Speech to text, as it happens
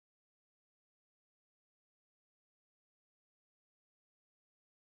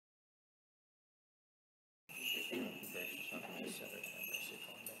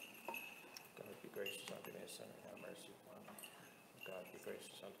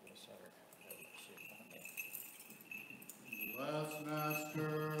gracious unto me, sinner. Have mercy upon me. Bless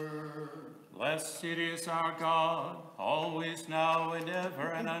Master. Blessed is our God, always, now, and ever,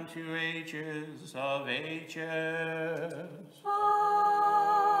 and unto ages of ages. Amen.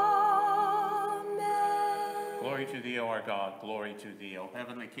 Glory to thee, O our God, glory to thee, O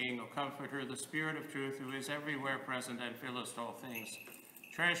heavenly King, O Comforter, the Spirit of truth, who is everywhere present and fillest all things,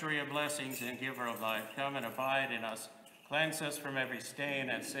 treasury of blessings and giver of life, come and abide in us, cleanse us from every stain,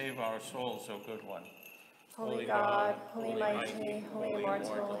 and save our souls, O good one. Holy God, holy mighty, holy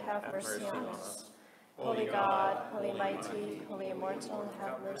immortal, have mercy on us. Holy God, holy mighty, holy immortal,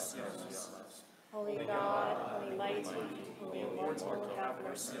 have mercy on us. Holy God, holy mighty, holy immortal, have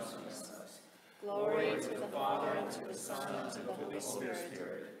mercy on us. Glory to the Father, and to the Son, and to the Holy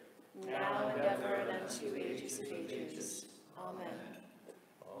Spirit, now and ever, and unto ages of ages. Amen.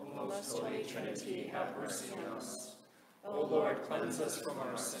 O most holy Trinity, have mercy on us. O Lord, cleanse us from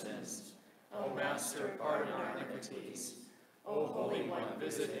our sins. O Master, pardon our iniquities. O Holy One,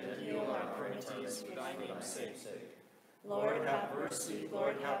 visit and heal our infirmities for thy name's sake. Lord, have mercy,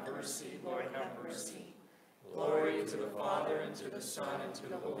 Lord, have mercy, Lord, have mercy. Glory to the Father, and to the Son, and to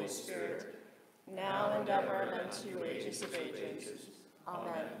the Holy Spirit, now and ever, and unto ages of ages.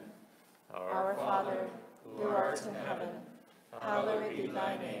 Amen. Our Father, who art in heaven, hallowed be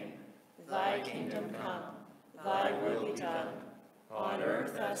thy name. Thy kingdom come, thy will be done, on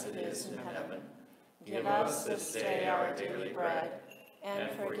earth as it is in heaven. Give us this day our daily bread,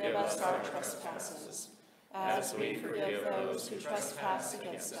 and forgive us our trespasses, as we forgive those who trespass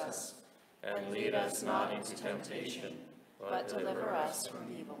against us. And lead us not into temptation, but deliver us from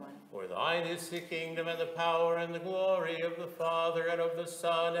the evil one. For thine is the kingdom, and the power, and the glory of the Father, and of the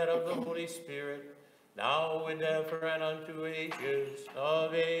Son, and of the Holy Spirit, now and ever, and unto ages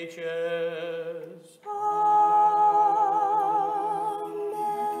of ages. Amen.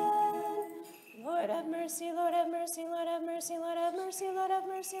 Lord have mercy, Lord have mercy, Lord have mercy, Lord have mercy, Lord have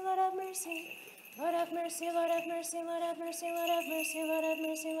mercy, Lord have mercy. Lord have mercy, Lord have mercy, Lord have mercy, Lord have mercy, Lord have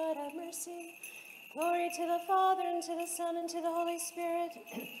mercy, Lord have mercy. Glory to the Father, and to the Son, and to the Holy Spirit,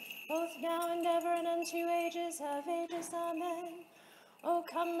 both now and ever, and unto ages of ages. Amen. Oh,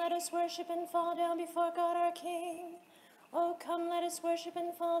 come, let us worship and fall down before God our King. Oh, come, let us worship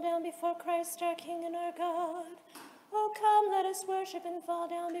and fall down before Christ our King and our God. Oh, come, let us worship and fall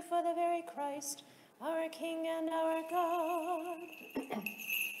down before the very Christ, our King and our God.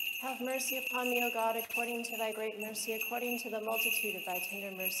 Have mercy upon me, O God, according to thy great mercy, according to the multitude of thy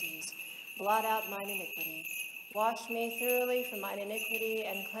tender mercies. Blot out mine iniquity. Wash me thoroughly from mine iniquity,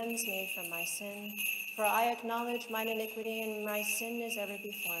 and cleanse me from my sin. For I acknowledge mine iniquity, and my sin is ever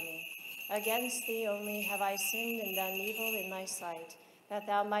before me. Against thee only have I sinned and done evil in thy sight, that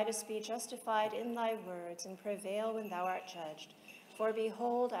thou mightest be justified in thy words, and prevail when thou art judged. For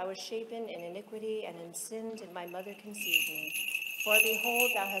behold, I was shapen in iniquity, and in sin did my mother conceive me. For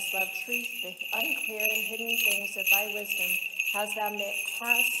behold, thou hast loved truth, the unclear and hidden things of thy wisdom hast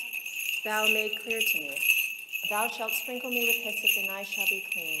thou made clear to me. Thou shalt sprinkle me with hyssop, and I shall be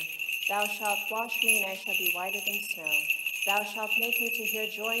clean. Thou shalt wash me, and I shall be whiter than snow. Thou shalt make me to hear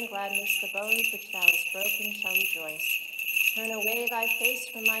joy and gladness. The bones which thou hast broken shall rejoice. Turn away thy face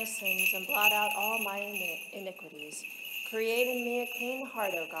from my sins, and blot out all my iniquities. Create in me a clean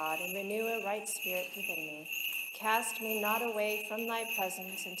heart, O God, and renew a right spirit within me. Cast me not away from thy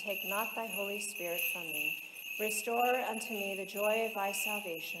presence, and take not thy Holy Spirit from me. Restore unto me the joy of thy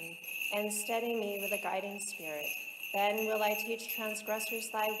salvation, and steady me with a guiding spirit. Then will I teach transgressors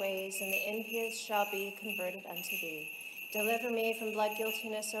thy ways, and the impious shall be converted unto thee. Deliver me from blood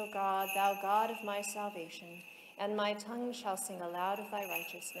guiltiness, O God, thou God of my salvation, and my tongue shall sing aloud of thy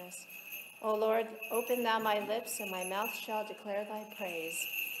righteousness. O Lord, open thou my lips, and my mouth shall declare thy praise.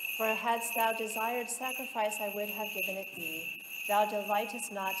 For hadst thou desired sacrifice, I would have given it thee. Thou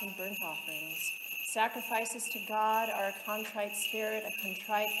delightest not in burnt offerings. Sacrifices to God are a contrite spirit, a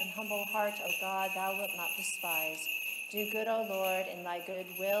contrite and humble heart, O God, thou wilt not despise. Do good, O Lord, in thy good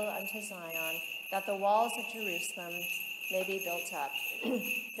will unto Zion, that the walls of Jerusalem may be built up.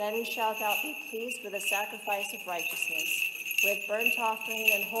 Then shalt thou be pleased with a sacrifice of righteousness, with burnt offering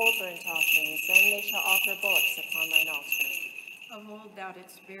and whole burnt offerings. Then they shall offer bullocks upon thine altar. Of old thou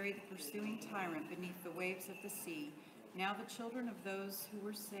didst bury the pursuing tyrant beneath the waves of the sea. Now the children of those who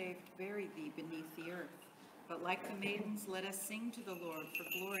were saved bury thee beneath the earth. But like the maidens, let us sing to the Lord, for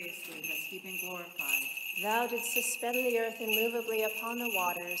gloriously has he been glorified. Thou didst suspend the earth immovably upon the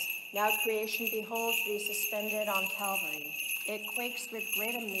waters. Now creation beholds thee suspended on Calvary. It quakes with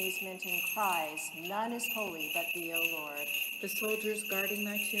great amazement and cries, "None is holy but thee, O Lord." The soldiers guarding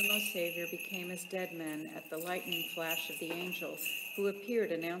thy tomb, O Savior, became as dead men at the lightning flash of the angel who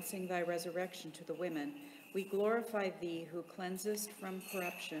appeared announcing thy resurrection to the women. We glorify thee who cleansest from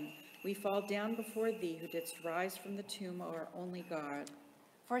corruption. We fall down before thee who didst rise from the tomb, our only God.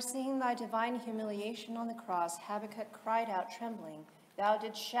 Foreseeing thy divine humiliation on the cross, Habakkuk cried out trembling, "Thou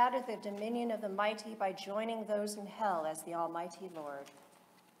didst shatter the dominion of the mighty by joining those in hell as the Almighty Lord."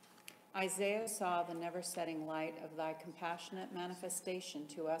 Isaiah saw the never-setting light of thy compassionate manifestation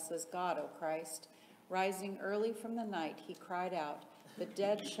to us as God, O Christ. Rising early from the night, he cried out, "The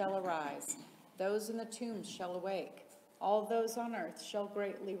dead shall arise, those in the tombs shall awake, all those on earth shall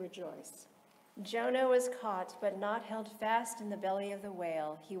greatly rejoice." Jonah was caught, but not held fast in the belly of the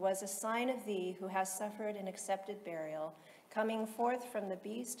whale. He was a sign of thee who has suffered and accepted burial. Coming forth from the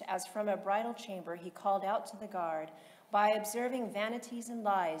beast, as from a bridal chamber, he called out to the guard, "By observing vanities and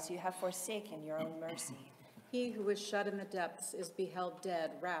lies, you have forsaken your own mercy." He who was shut in the depths is beheld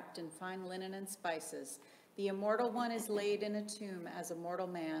dead, wrapped in fine linen and spices. The immortal one is laid in a tomb as a mortal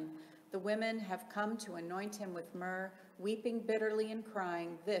man. The women have come to anoint him with myrrh, weeping bitterly and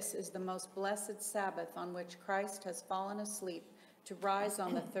crying, "This is the most blessed Sabbath on which Christ has fallen asleep, to rise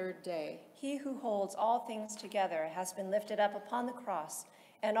on the third day." He who holds all things together has been lifted up upon the cross,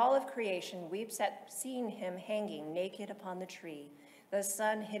 and all of creation weeps at seeing him hanging naked upon the tree. The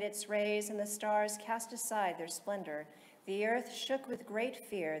sun hid its rays, and the stars cast aside their splendor. The earth shook with great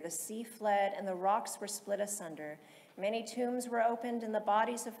fear, the sea fled, and the rocks were split asunder. Many tombs were opened, and the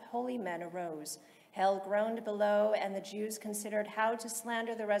bodies of holy men arose. Hell groaned below, and the Jews considered how to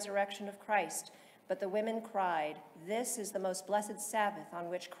slander the resurrection of Christ. But the women cried, "This is the most blessed Sabbath on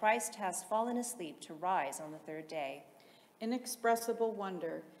which Christ has fallen asleep to rise on the third day." Inexpressible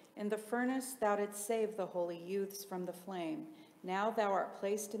wonder, in the furnace thou didst save the holy youths from the flame. Now thou art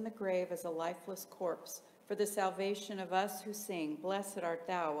placed in the grave as a lifeless corpse, for the salvation of us who sing, "Blessed art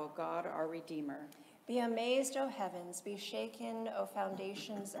thou, O God, our Redeemer." Be amazed, O heavens, be shaken, O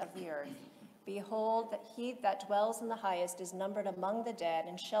foundations of the earth. Behold, that he that dwells in the highest is numbered among the dead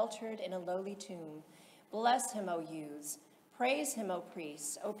and sheltered in a lowly tomb. Bless him, O youths. Praise him, O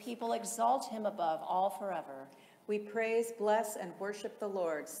priests. O people, exalt him above all forever. We praise, bless, and worship the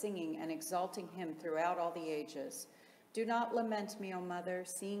Lord, singing and exalting him throughout all the ages. Do not lament me, O mother,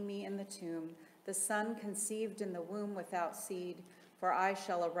 seeing me in the tomb, the son conceived in the womb without seed, for I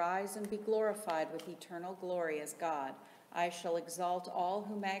shall arise and be glorified with eternal glory as God. I shall exalt all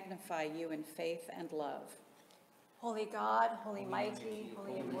who magnify you in faith and love. Holy God, holy mighty,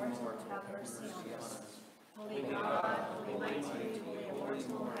 holy immortal, have mercy on us. Holy God, holy mighty, holy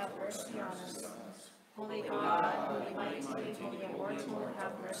immortal, have mercy on us. Holy God, holy mighty, holy immortal,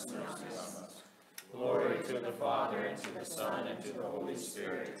 have mercy on us. Glory to the Father, and to the Son, and to the Holy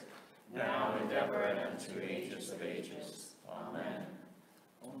Spirit, now and ever, and unto ages of ages. Amen.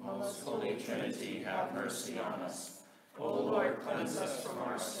 O most holy Trinity, have mercy on us. O Lord, cleanse us from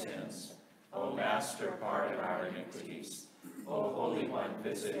our sins. O Master, pardon our iniquities. O Holy One,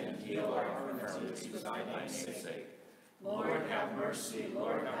 visit and heal our infirmities for thy name's sake. Lord, have mercy.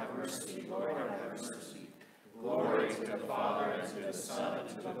 Lord, have mercy. Lord, have mercy. Glory to the Father, and to the Son, and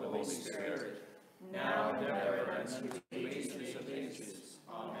to the Holy Spirit, now and ever, and unto ages of ages.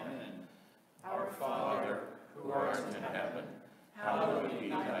 Amen. Our Father, who art in heaven, hallowed be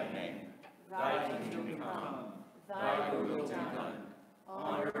thy name. Thy kingdom come. Thy will be done,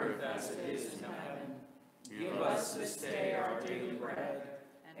 on earth as it is in heaven. Give us this day our daily bread,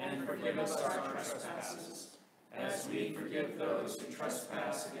 and forgive us our trespasses, as we forgive those who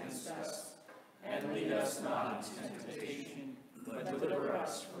trespass against us. And lead us not into temptation, but deliver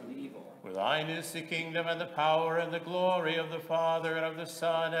us from evil. For thine is the kingdom, and the power, and the glory of the Father, and of the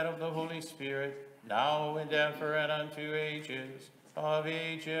Son, and of the Holy Spirit, now and ever, and unto ages of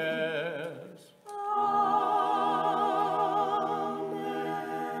ages.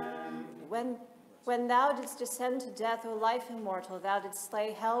 When thou didst descend to death, O life immortal, thou didst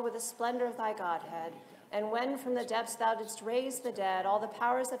slay hell with the splendor of thy Godhead. And when from the depths thou didst raise the dead, all the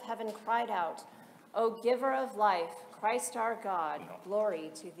powers of heaven cried out, O giver of life, Christ our God,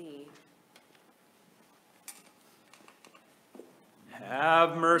 glory to thee.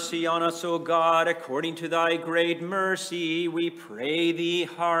 Have mercy on us, O God, according to thy great mercy. We pray thee,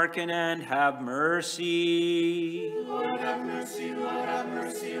 hearken and have mercy. Lord have mercy, Lord have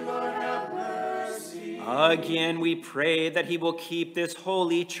mercy, Lord have mercy. Again, we pray that he will keep this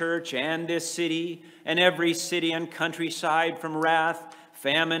holy church and this city, and every city and countryside from wrath,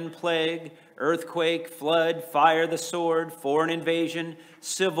 famine, plague, earthquake, flood, fire, the sword, foreign invasion,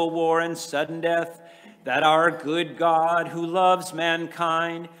 civil war, and sudden death, that our good God, who loves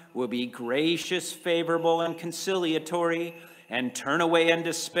mankind, will be gracious, favorable, and conciliatory, and turn away and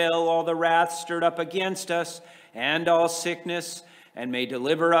dispel all the wrath stirred up against us, and all sickness, and may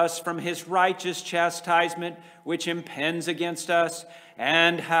deliver us from his righteous chastisement, which impends against us,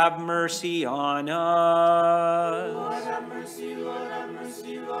 and have mercy on us. Lord have mercy, Lord have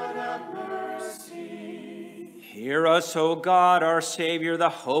mercy, Lord have mercy. Hear us, O God, our Savior, the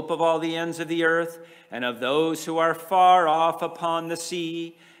hope of all the ends of the earth, and of those who are far off upon the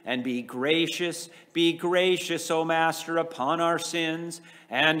sea. And be gracious, O Master, upon our sins,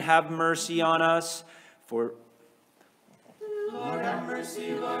 and have mercy on us. For Lord have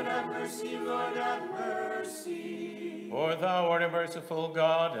mercy, Lord have mercy, Lord have mercy. For thou art a merciful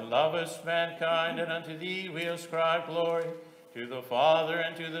God, and lovest mankind, and unto thee we ascribe glory, to the Father,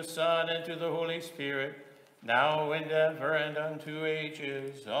 and to the Son, and to the Holy Spirit, now and ever, and unto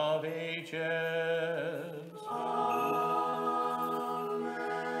ages of ages. Amen.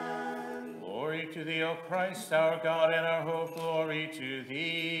 Glory to thee, O Christ, our God and our hope. Glory to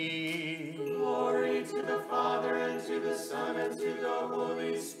thee. Glory to the Father, and to the Son, and to the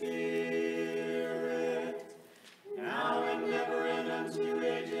Holy Spirit, now and ever, and unto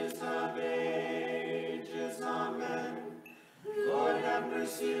ages of ages. Amen. Lord have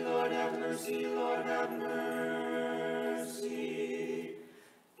mercy, Lord have mercy, Lord have mercy.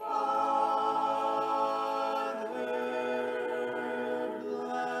 Father,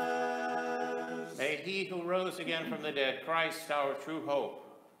 bless. May he who rose again from the dead, Christ our true hope,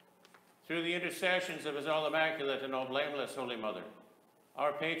 through the intercessions of his all immaculate and all blameless Holy Mother,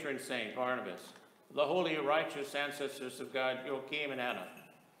 our patron saint Barnabas, the holy righteous ancestors of God, Joachim and Anna,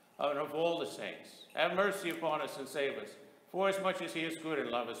 and of all the saints, have mercy upon us and save us, forasmuch as he is good and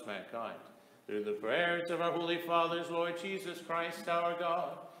loveth mankind. Through the prayers of our holy fathers, Lord Jesus Christ our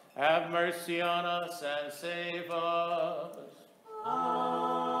God, have mercy on us and save us. Amen.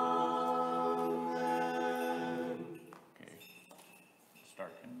 Okay,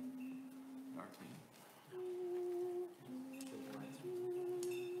 start. Darcy.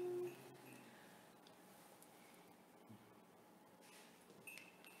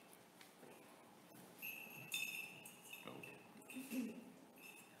 Go.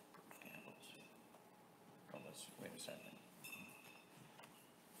 Candles. Oh, let's wait a second.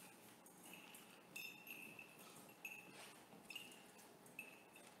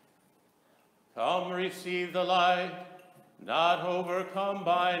 Come receive the light, not overcome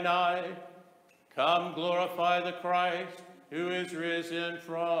by night. Come glorify the Christ, who is risen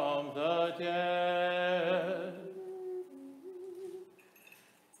from the dead.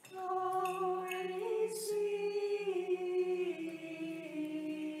 Come receive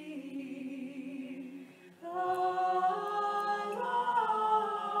the light,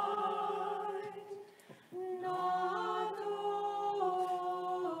 not overcome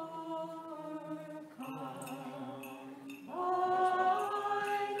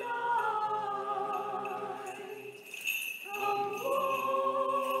by night. Come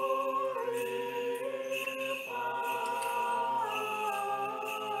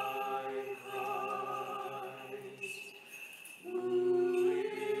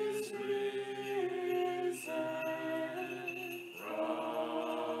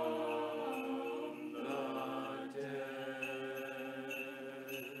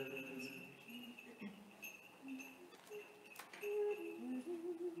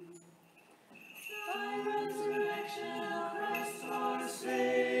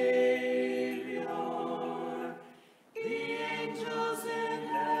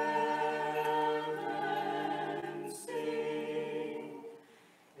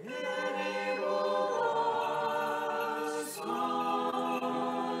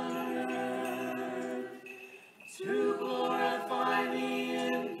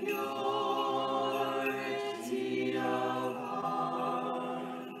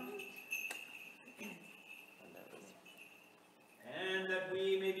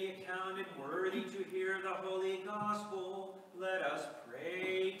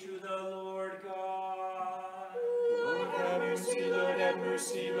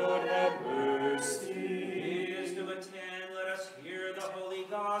mercy, Lord, have mercy. Please to attend, let us hear the Holy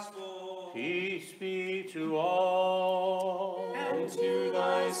Gospel. Peace be to all. And to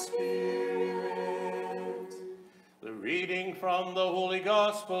thy spirit. The reading from the Holy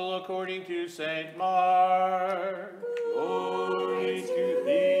Gospel according to St. Mark. Glory to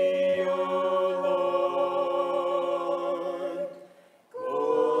thee, O Lord.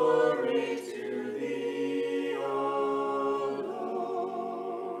 Glory to thee, O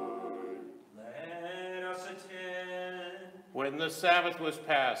Lord. Sabbath was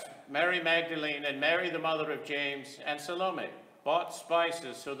past, Mary Magdalene and Mary the mother of James and Salome bought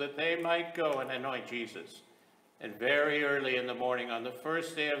spices so that they might go and anoint Jesus. And very early in the morning on the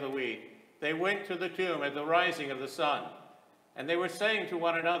first day of the week, they went to the tomb at the rising of the sun. And they were saying to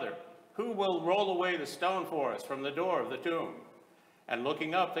one another, "Who will roll away the stone for us from the door of the tomb?" And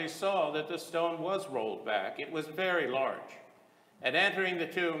looking up, they saw that the stone was rolled back. It was very large. And entering the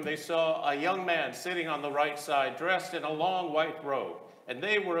tomb, they saw a young man sitting on the right side, dressed in a long white robe, and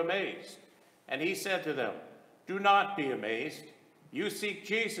they were amazed. And he said to them, "Do not be amazed. You seek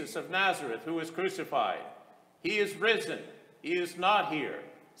Jesus of Nazareth, who was crucified. He is risen. He is not here.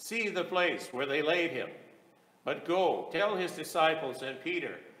 See the place where they laid him. But go, tell his disciples and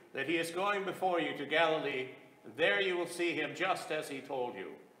Peter that he is going before you to Galilee. There you will see him just as he told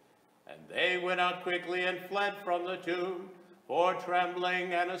you." And they went out quickly and fled from the tomb, for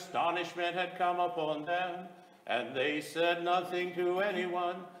trembling and astonishment had come upon them, and they said nothing to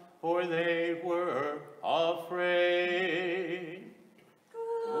anyone, for they were afraid.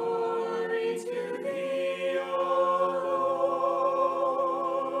 Glory to thee, O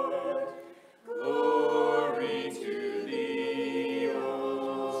Lord. Glory to thee, O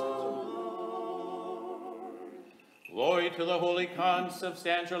Lord. Glory to the Holy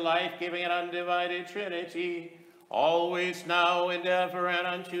Consubstantial, life-giving and undivided Trinity, always, now, and ever, and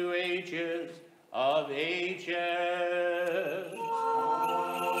unto ages of ages. Amen.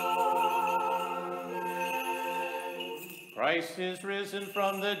 Christ is risen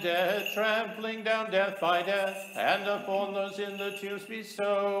from the dead, trampling down death by death, and upon those in the tombs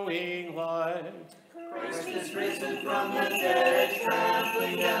bestowing life. Christ is risen from the dead,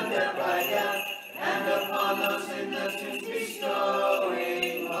 trampling down death by death, and upon those in the tombs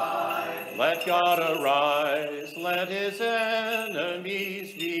bestowing life. Let God arise, let his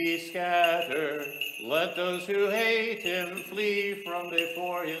enemies be scattered. Let those who hate him flee from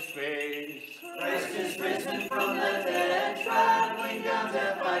before his face. Christ is risen from the dead, trampling down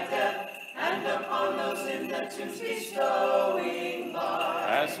death by death, and upon those in the tombs bestowing life.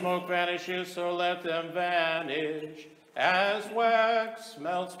 As smoke vanishes, so let them vanish. As wax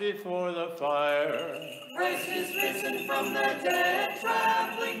melts before the fire. Christ is risen from the dead,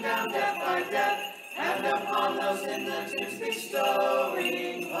 trampling down death by death, and upon those in the tombs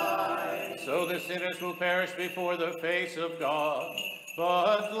bestowing life. So the sinners will perish before the face of God,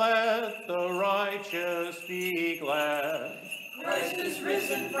 but let the righteous be glad. Christ is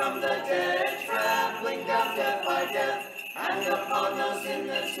risen from the dead, trampling down death by death, and upon those in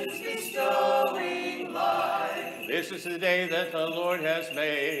the tombs bestowing life. This is the day that the Lord has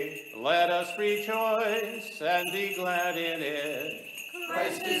made. Let us rejoice and be glad in it.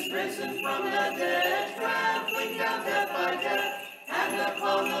 Christ is risen from the dead, trampling down death by death, and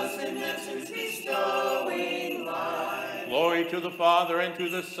upon those in the tombs bestowing life. Glory to the Father, and to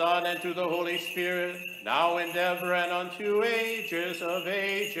the Son, and to the Holy Spirit, now and ever, and unto ages of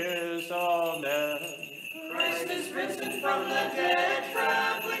ages. Amen. Christ is risen from the dead,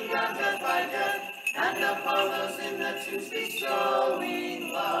 trampling down death by death, and upon those in the tombs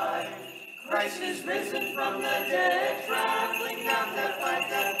bestowing life. Christ is risen from the dead, trampling down death by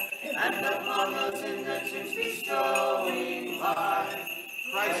death, and upon those in the tombs bestowing life.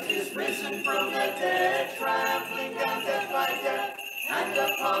 Christ is risen from the dead, trampling down death by death, and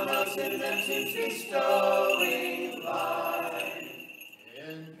upon those in the tombs bestowing life.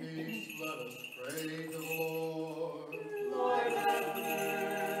 In peace, let us pray to the Lord. Lord, have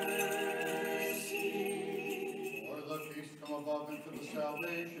mercy. For the peace from above and for the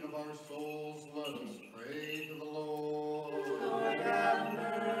salvation of our souls, let us pray to the Lord. Lord, have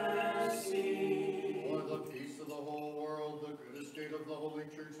mercy. For the peace of the whole world, the good estate of the holy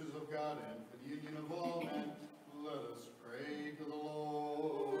churches of God, and for the union of all men, let us pray to the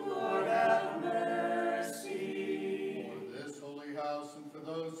Lord. Lord, have mercy. For this holy house, and for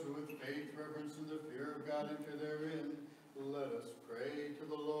those who with faith, reverence, and the fear of God enter therein, let us pray to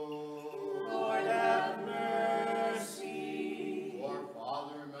the Lord. Lord, have mercy. For our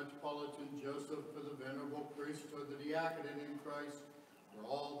Father, Metropolitan Joseph, for the venerable priesthood, the diaconate in Christ, for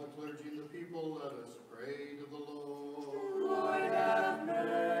all the clergy and the people, let us pray to the Lord. Lord, have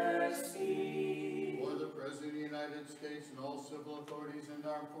mercy. For the President of the United States and all civil authorities and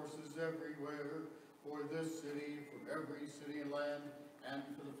armed forces everywhere, for this city, for every city and land, and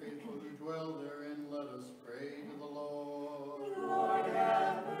for the faithful who dwell therein, let us pray to the Lord. Lord,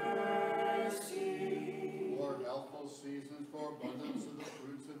 have mercy. For healthful seasons, for abundance of the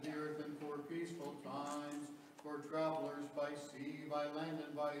fruits of the earth, and for peaceful times, for travelers by sea, by land,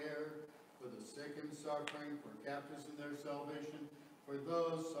 and by air, for the sick and suffering, for captives in their salvation, For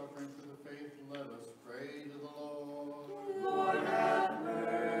those suffering for the faith, let us pray to the Lord. Lord, have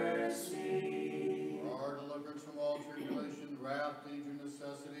mercy. For our deliverance from all tribulation, wrath, danger,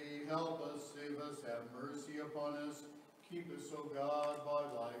 necessity, help us, save us, have mercy upon us. Keep us, O God, by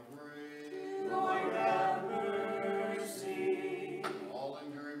thy grace. Lord, have mercy. All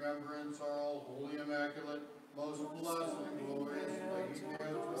in your remembrance are all holy, immaculate, most blessed and glorious Lady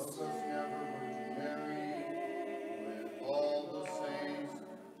Theotokos, never Virgin Mary. With all the saints,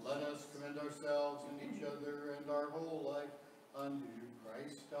 let us commend ourselves and each other and our whole life unto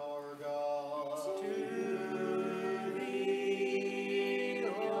Christ our God. To thee, O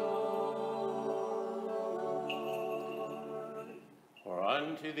Lord. For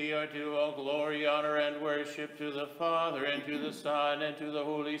unto thee are due all glory, honor, and worship, to the Father, and to the Son, and to the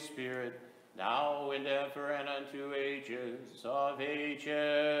Holy Spirit, now and ever, and unto ages of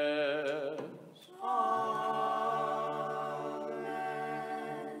ages. Amen.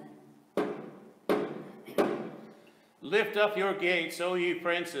 Lift up your gates, O ye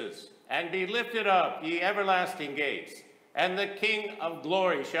princes, and be lifted up, ye everlasting gates, and the King of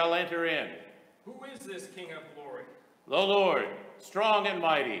glory shall enter in. Who is this King of glory? The Lord, strong and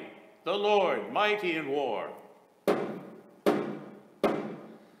mighty, the Lord, mighty in war.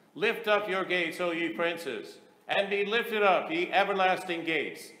 Lift up your gates, O ye princes, and be lifted up, ye everlasting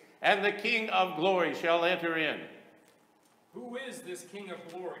gates, and the King of glory shall enter in. Who is this King of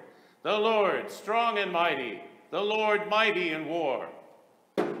glory? The Lord, strong and mighty, the Lord, mighty in war.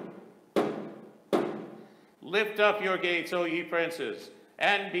 Lift up your gates, O ye princes,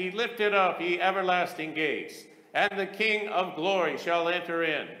 and be lifted up, ye everlasting gates, and the King of glory shall enter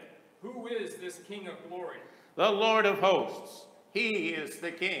in. Who is this King of glory? The Lord of hosts, he is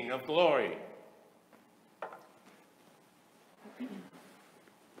the King of glory.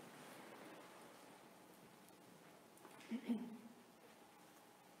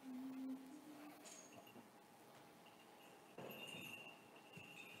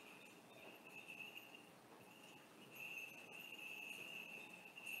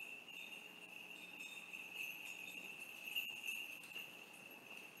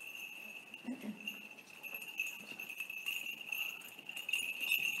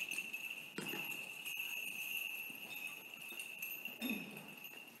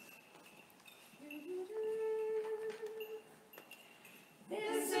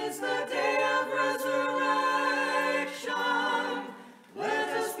 This is the day of resurrection. Let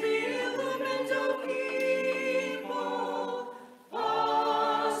us be illumined, O people.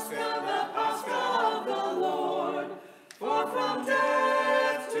 Pascha, the Pascha of the Lord. For from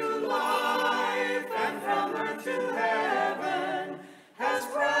death to life and from earth to heaven has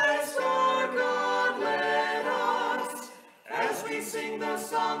Christ our God led us. As we sing the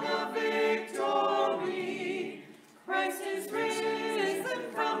song of victory, Christ is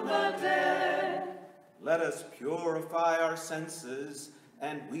risen from the dead. Let us purify our senses,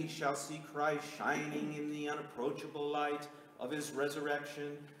 and we shall see Christ shining in the unapproachable light of his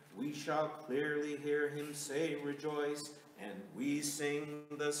resurrection. We shall clearly hear him say, "Rejoice," and we sing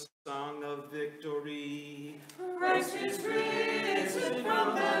the song of victory. Christ is risen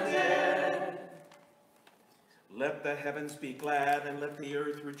from the dead. Let the heavens be glad, and let the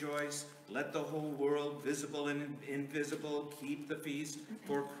earth rejoice. Let the whole world, visible and invisible, keep the feast,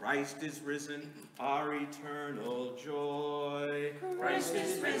 for Christ is risen, our eternal joy. Christ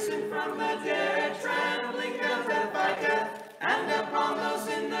is risen from the dead, trampling down death by death, and upon those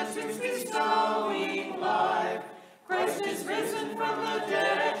in the tombs bestowing life. Christ is risen from the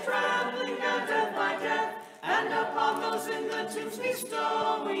dead, trampling down death by death, and upon those in the tombs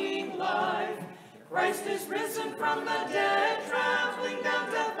bestowing life. Christ is risen from the dead, trampling down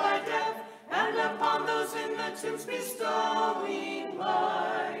death by death, and upon those in the tombs bestowing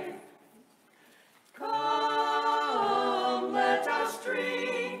life. Come, let us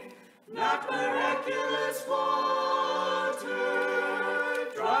drink, not miraculous water,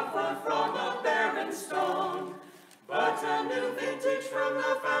 drawn from a barren stone, but a new vintage from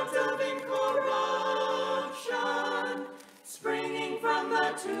the fount of incorruption, springing from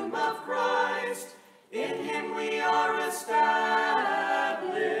the tomb of Christ. In him we are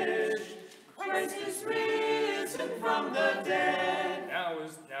established. Christ is risen from the dead. Now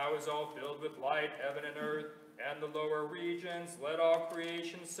is all filled with light, heaven and earth, and the lower regions. Let all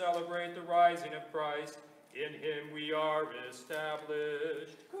creation celebrate the rising of Christ. In him we are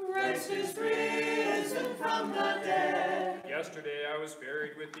established. Christ is risen from the dead. Yesterday I was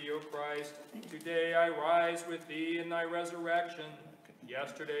buried with thee, O Christ. Today I rise with thee in thy resurrection.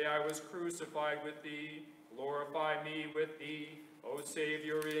 Yesterday I was crucified with thee. Glorify me with thee. O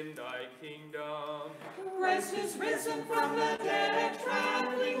Savior, in thy kingdom. Christ is risen from the dead,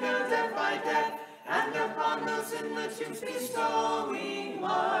 trampling down death by death, and upon those in the tombs bestowing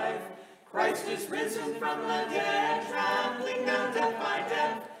life. Christ is risen from the dead, trampling down death by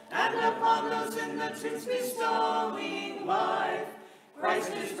death, and upon those in the tombs bestowing life.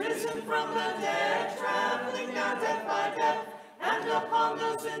 Christ is risen from the dead, trampling down death by death, and upon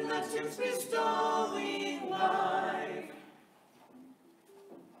those in the tombs bestowing life.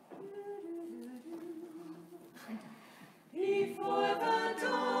 Before the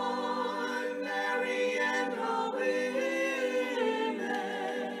dawn, Mary and the women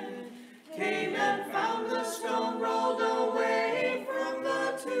came and found the stone rolled away from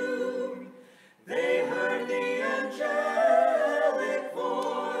the tomb. They heard the angelic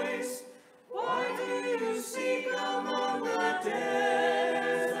voice, "Why do you seek among the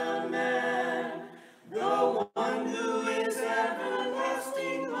dead a man, the one who is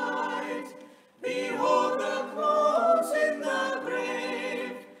everlasting light? Behold the clothes in the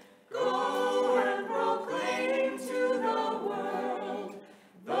grave. Go and proclaim to the world,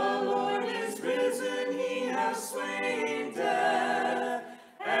 the Lord is risen, he has slain death,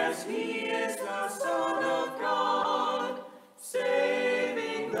 as he is the Son of God,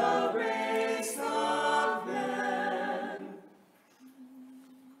 saving the race of men."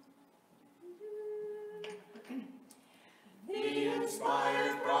 The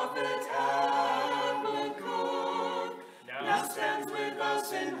inspired prophet Habakkuk now stands with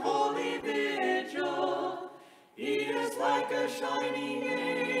us in holy vigil. He is like a shining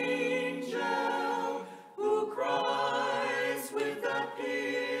angel who cries with a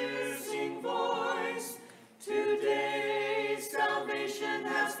piercing voice, "Today salvation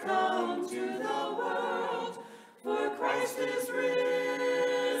has come to the world, for Christ is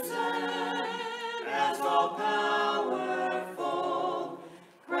risen as all-powerful.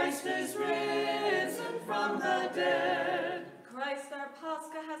 Christ is risen from the dead." Christ our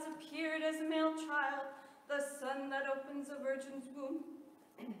Pascha has appeared as a male child, the son that opens a virgin's womb.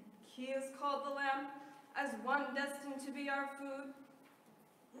 He is called the Lamb, as one destined to be our food.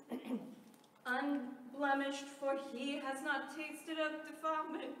 Unblemished, for he has not tasted of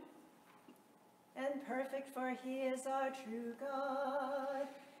defilement. And perfect, for he is our true God.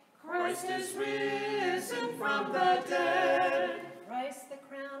 Christ is risen from the dead. Christ, the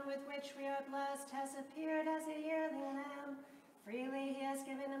crown with which we are blessed, has appeared as a yearling lamb. Freely he has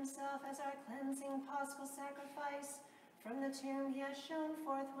given himself as our cleansing paschal sacrifice. From the tomb he has shone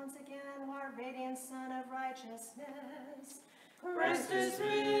forth once again, our radiant Son of righteousness. Christ is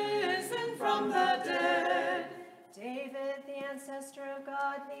risen from the dead. David, the ancestor of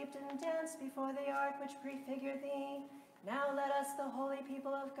God, leaped and danced before the ark which prefigured thee. Now let us, the holy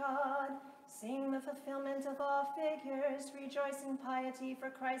people of God, sing the fulfillment of all figures, rejoice in piety,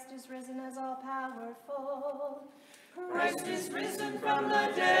 for Christ is risen as all-powerful. Christ is risen from the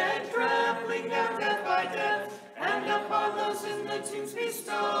dead, trampling down death by death, and upon those in the tombs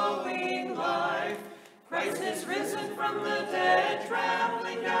bestowing life. Christ is risen from the dead,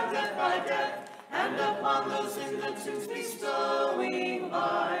 trampling down death by death, and upon those in the tombs bestowing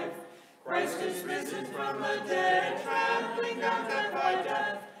life. Christ is risen from the dead, trampling down death by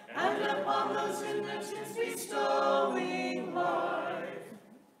death, and upon those in the tombs bestowing life.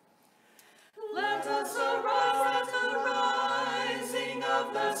 Let us arise at the rising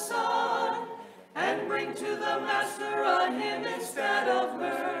of the sun, and bring to the Master a hymn instead of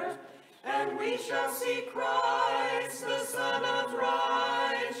mirth, and we shall see Christ, the Son of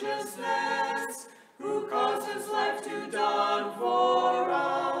righteousness, who causes life to dawn for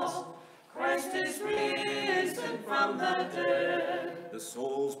us. Christ is risen from the dead. The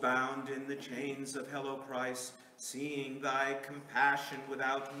souls bound in the chains of hell, O Christ, seeing thy compassion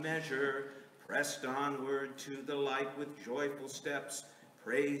without measure, pressed onward to the light with joyful steps,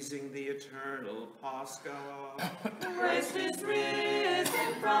 praising the eternal Pascha. Christ is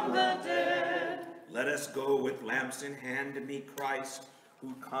risen from the dead. Let us go with lamps in hand to meet Christ,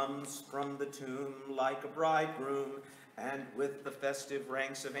 who comes from the tomb like a bridegroom, and with the festive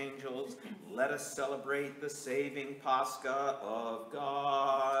ranks of angels, let us celebrate the saving Pascha of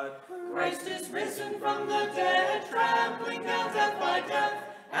God. Christ is risen from the dead, trampling down death by death,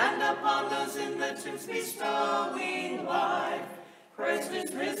 and upon those in the tombs bestowing life. Christ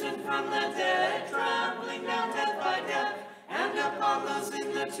is risen from the dead, trampling down death by death, and upon those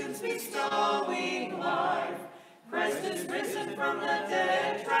in the tombs bestowing life. Christ is risen from the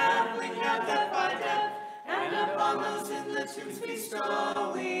dead, trampling down death by death, and upon those in the tombs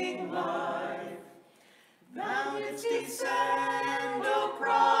bestowing life. Thou didst descend, O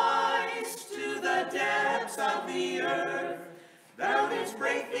Christ, to the depths of the earth. Thou didst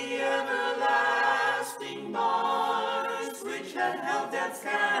break the everlasting bars which had held death's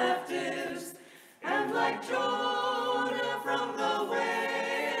captives, and like Jonah from the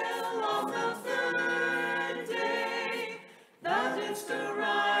whale on the third day, thou didst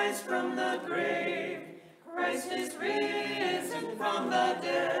arise from the grave. Christ is risen from the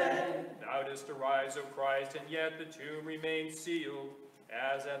dead. Thou didst arise, O Christ, and yet the tomb remained sealed,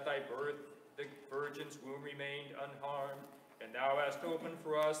 as at thy birth the Virgin's womb remained unharmed. And thou hast opened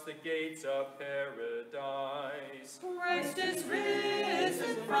for us the gates of paradise. Christ is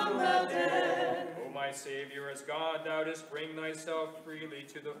risen from the dead. O my Savior, as God, thou didst bring thyself freely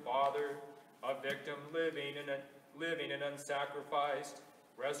to the Father, a victim living and unsacrificed,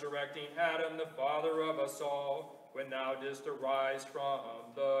 resurrecting Adam, the father of us all, when thou didst arise from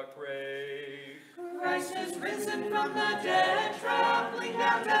the grave. Christ is risen from the dead, trampling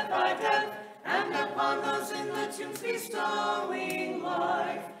down death by death, and upon those in the tombs bestowing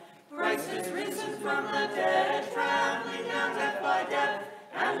life. Christ is risen from the dead, trampling down death by death,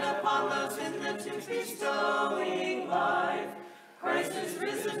 and upon those in the tombs bestowing life. Christ is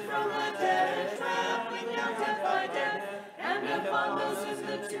risen from the dead, trampling down death by death, and upon those in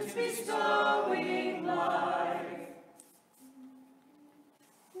the tombs bestowing life.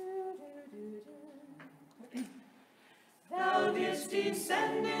 Thou didst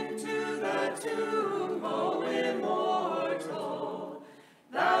descend into the tomb, O immortal.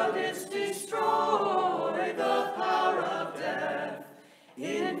 Thou didst destroy the power of death.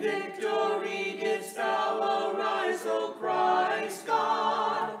 In victory didst thou arise, O Christ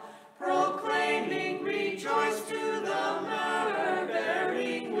God, proclaiming, rejoice to the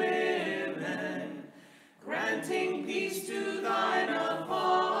myrrh-bearing women, granting peace to thine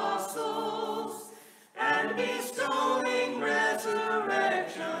apostles, and bestowing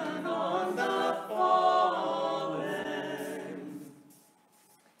resurrection on the fallen.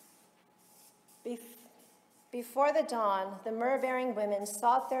 Before the dawn, the myrrh-bearing women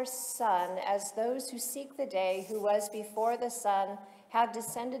sought their son as those who seek the day who was before the sun have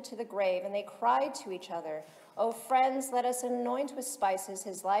descended to the grave, and they cried to each other, O friends, let us anoint with spices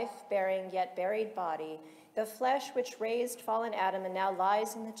his life-bearing yet buried body, the flesh which raised fallen Adam and now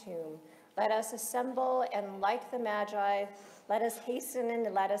lies in the tomb. Let us assemble, and like the Magi, let us hasten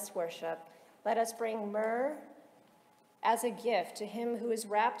and let us worship. Let us bring myrrh as a gift to him who is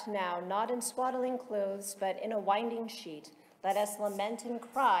wrapped now, not in swaddling clothes, but in a winding sheet. Let us lament and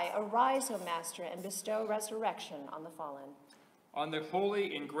cry, Arise, O Master, and bestow resurrection on the fallen. On the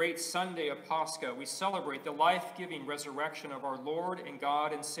holy and great Sunday of Pascha, we celebrate the life-giving resurrection of our Lord and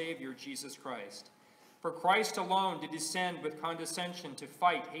God and Savior, Jesus Christ. For Christ alone did descend with condescension to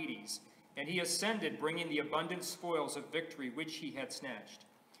fight Hades, and he ascended, bringing the abundant spoils of victory which he had snatched.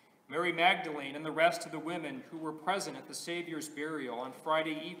 Mary Magdalene and the rest of the women who were present at the Savior's burial on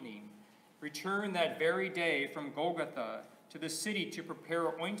Friday evening returned that very day from Golgotha to the city to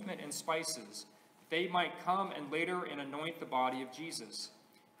prepare ointment and spices, that they might come and later and anoint the body of Jesus.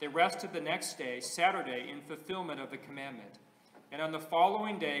 They rested the next day, Saturday, in fulfillment of the commandment. And on the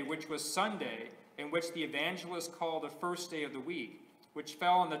following day, which was Sunday, in which the evangelist called the first day of the week, which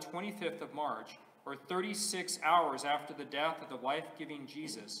fell on the 25th of March, or 36 hours after the death of the life-giving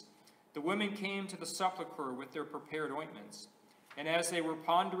Jesus, the women came to the sepulchre with their prepared ointments. And as they were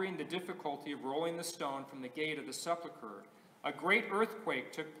pondering the difficulty of rolling the stone from the gate of the sepulchre, a great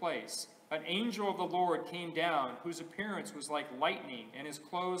earthquake took place. An angel of the Lord came down, whose appearance was like lightning and his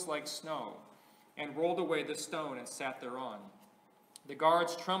clothes like snow, and rolled away the stone and sat thereon. The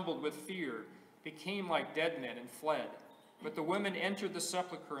guards trembled with fear, became like dead men, and fled. But the women entered the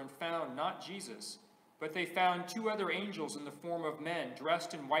sepulchre and found not Jesus, but they found two other angels in the form of men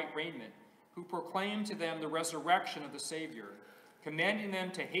dressed in white raiment, who proclaimed to them the resurrection of the Savior, commanding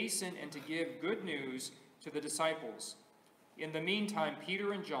them to hasten and to give good news to the disciples. In the meantime,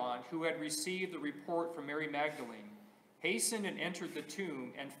 Peter and John, who had received the report from Mary Magdalene, hastened and entered the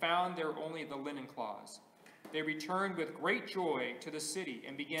tomb and found there only the linen cloths. They returned with great joy to the city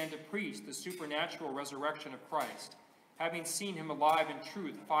and began to preach the supernatural resurrection of Christ, having seen him alive in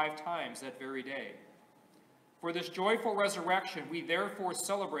truth 5 times that very day. For this joyful resurrection we therefore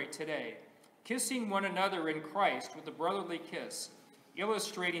celebrate today, kissing one another in Christ with a brotherly kiss,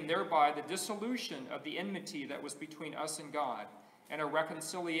 illustrating thereby the dissolution of the enmity that was between us and God, and a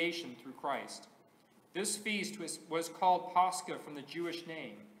reconciliation through Christ. This feast was called Pascha from the Jewish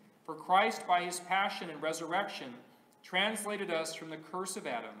name, for Christ by his passion and resurrection translated us from the curse of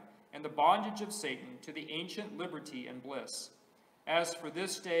Adam and the bondage of Satan to the ancient liberty and bliss. As for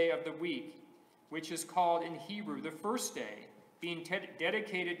this day of the week, which is called in Hebrew the first day, being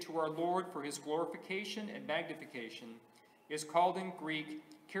dedicated to our Lord for his glorification and magnification, is called in Greek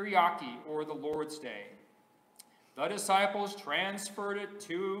Kyriaki, or the Lord's Day. The disciples transferred it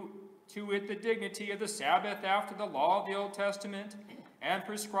to it the dignity of the Sabbath after the law of the Old Testament, and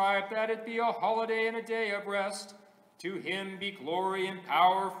prescribed that it be a holiday and a day of rest. To him be glory and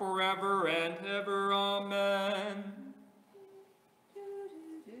power forever and ever. Amen.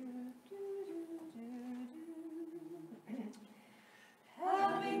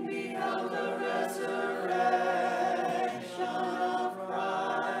 Having beheld the resurrection of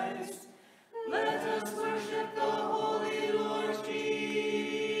Christ, let us worship the Holy Lord Jesus,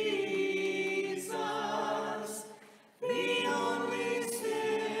 the only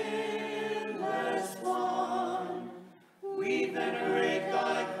sinless one. We venerate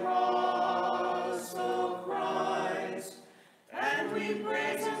thy cross, O Christ, and we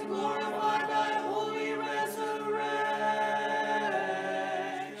praise and glorify thy holy resurrection.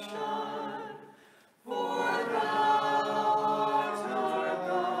 For thou art our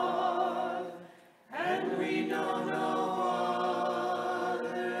God, and we know no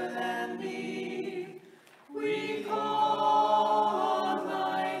other than thee. We call on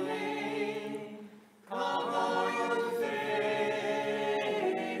thy name. Come, all you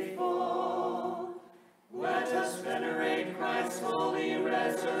faithful, let us venerate Christ's holy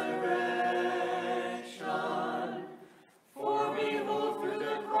resurrection. For behold, through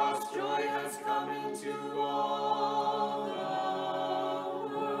the cross joy has come into all the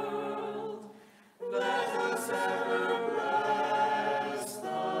world. Let us ever bless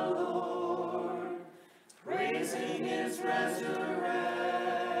the Lord, praising his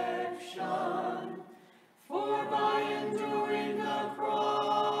resurrection. For by enduring the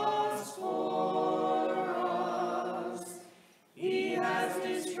cross for us, he has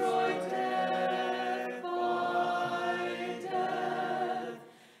destroyed death by death.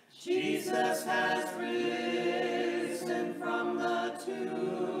 Jesus has risen from the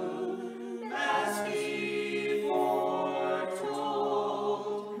tomb, as he foretold,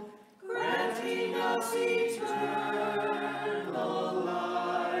 granting us eternal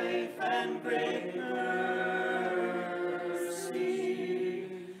life and great mercy.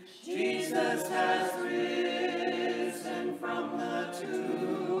 Jesus has risen from the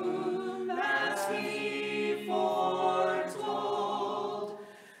tomb, as he foretold,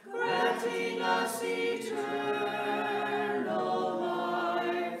 granting us eternal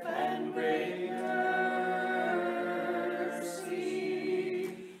life and great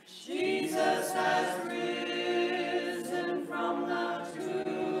mercy. Jesus has risen from the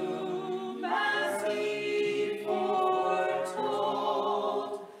tomb, as he foretold,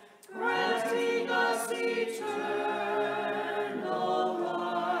 granting us eternal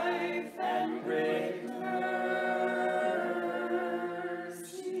life and great mercy.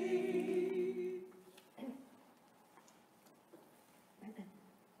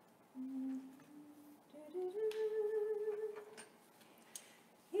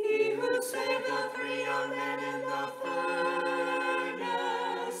 He who saved the 3 young men in the furnace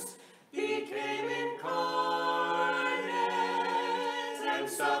became incarnate and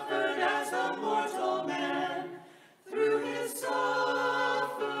suffered as a mortal man. Through his sufferings,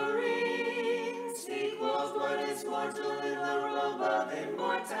 he clothed what is mortal in the robe of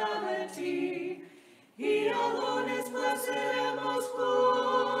immortality. He alone is blessed and most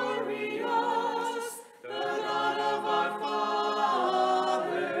glorious, the God of our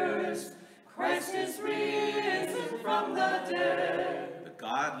fathers. Christ is risen from the dead. The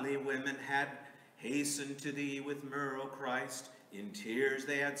godly women had hastened to thee with myrrh, O Christ. In tears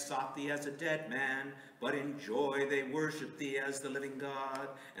they had sought thee as a dead man, but in joy they worshipped thee as the living God,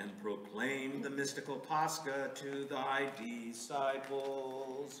 and proclaimed the mystical Pascha to thy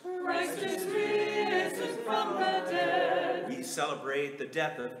disciples. Christ is risen from the dead. We celebrate the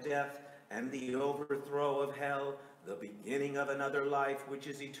death of death and the overthrow of hell, the beginning of another life which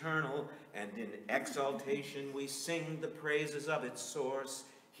is eternal, and in exaltation we sing the praises of its source.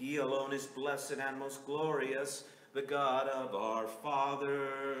 He alone is blessed and most glorious, the God of our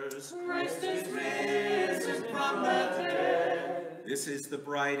fathers. Christ is risen from the dead. This is the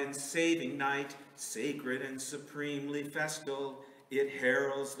bright and saving night, sacred and supremely festal. It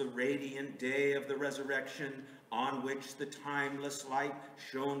heralds the radiant day of the resurrection, on which the timeless light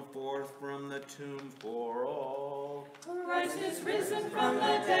shone forth from the tomb for all. Christ is risen from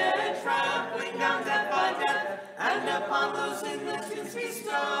the dead, trampling down death by death, and upon those in the tombs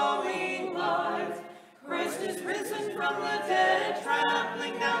bestowing life. Christ is risen from the dead,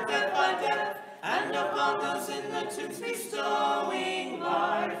 trampling down death by death, and upon those in the tombs bestowing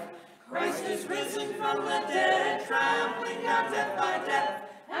life. Christ is risen from the dead, trampling down death by death,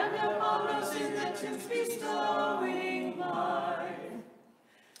 and upon those in the tombs bestowing life.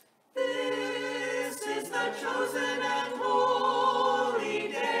 chosen and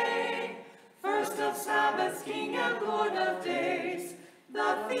holy day, first of Sabbaths, King and Lord of days,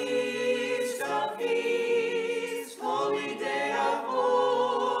 the feast of feasts, holy day of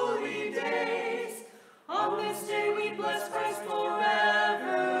holy days. On this day we bless Christ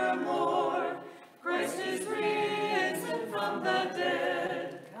forevermore. Christ is risen from the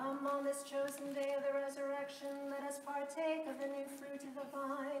dead. Come on this chosen day of the resurrection, let us partake of the new fruit of the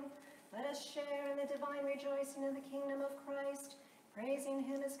vine. Let us share in the divine rejoicing in the kingdom of Christ, praising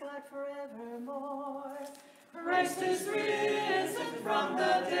him as God forevermore. Christ is risen from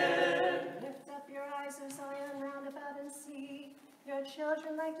the dead. Lift up your eyes, O Zion, round about and see your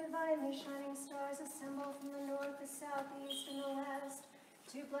children like divinely shining stars assemble from the north, the south, the east, and the west,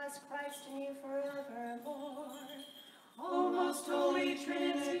 to bless Christ in you forevermore. O most holy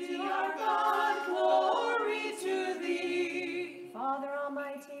Trinity, our God, glory to thee. Father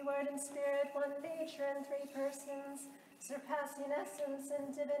Almighty, Word and Spirit, one nature and three persons, surpassing essence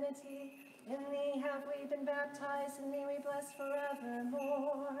and divinity, in thee have we been baptized, in thee we bless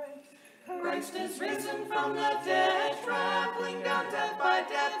forevermore. Christ is risen from the dead, trampling down death by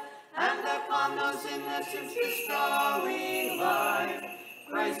death, and upon those in the tombs bestowing life.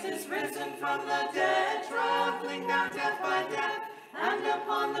 Christ is risen from the dead, trampling down death by death, and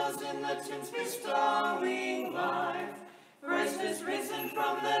upon those in the tombs bestowing life. Christ is risen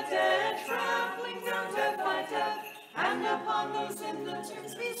from the dead, trampling down death by death, and upon those in the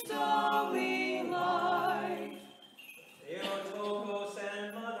tombs bestowing life. Theotokos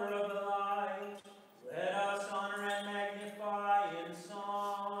and Mother of the Light, let us honor and magnify in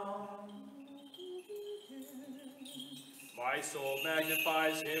song. My soul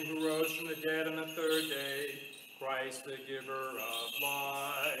magnifies him who rose from the dead on the third day, Christ the giver of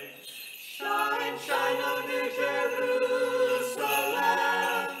life. Shine, shine, O New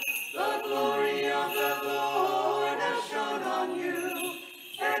Jerusalem, the glory of the Lord has shone on you.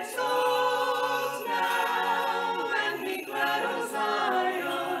 Exalt now and be glad, O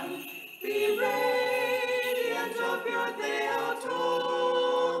Zion, be radiant of your Theotokos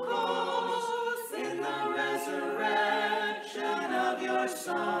in the resurrection of your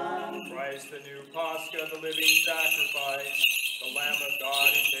Son. Christ the new Pascha, the living sacrifice, the Lamb of God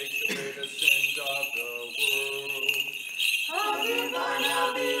who takes away the sins of the world. How divine,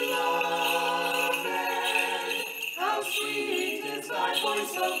 how beloved, how sweet is thy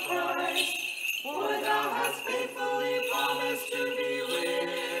voice, O Christ, for thou hast faithfully promised to be with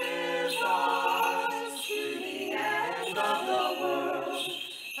us to the end of the world.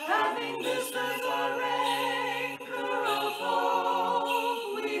 Having this as our anchor of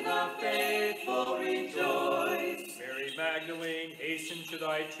hope, we the faithful rejoice. Mary Magdalene hastened to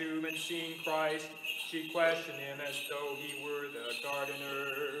thy tomb, and seeing Christ, she questioned him as though he were the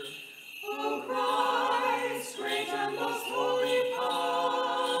gardener. O Christ, great and most holy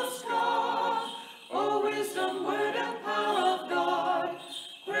Pascha, O wisdom, word, and power of God,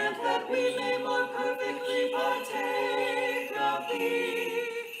 grant that we may more perfectly partake of thee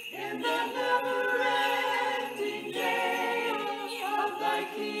in the never-ending day of thy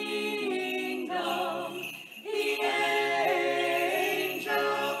kingdom. The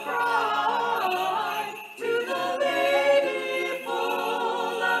angel cried to the Lady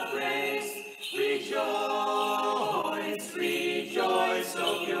full of grace, rejoice, rejoice, O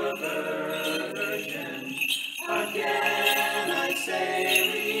pure Virgin. Again I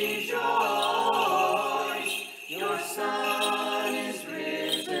say rejoice, your Son is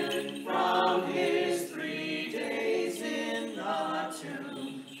risen from his 3 days in the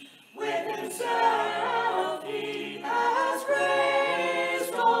tomb. With himself he has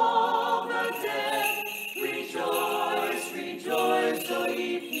raised all the dead. Rejoice, rejoice, O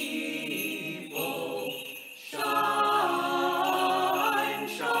ye people. Shine,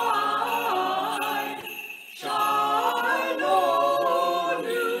 shine, shine, O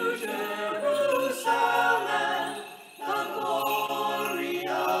New Jerusalem. The glory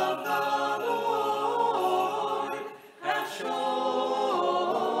of the Lord has shone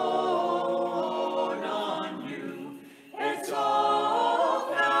on you. Exalt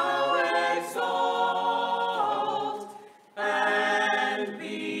now, exalt, and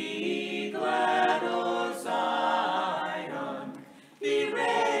be glad, O Zion. Be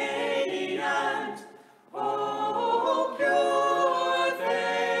radiant, O pure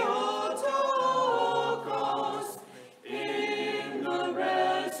Theotokos, in the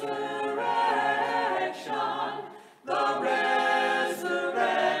resurrection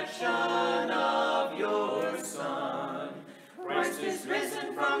of your Son. Christ is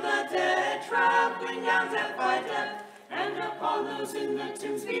risen from the dead, trampling down death by death, and upon those in the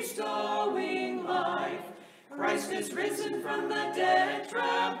tombs bestowing life. Christ is risen from the dead,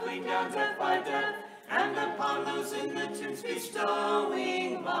 trampling down death by death, and upon those in the tombs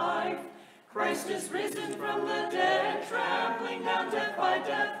bestowing life. Christ is risen from the dead, trampling down death by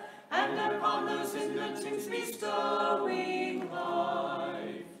death, and upon those in the tombs bestowing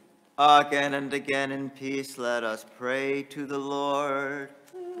life. Again and again in peace let us pray to the Lord.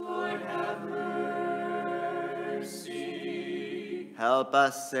 Lord, have mercy. Help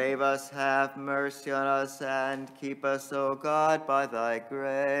us, save us, have mercy on us, and keep us, O God, by thy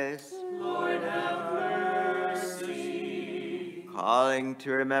grace. Lord, have mercy. Calling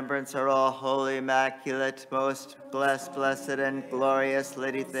to remembrance our all holy, immaculate, most blessed, and glorious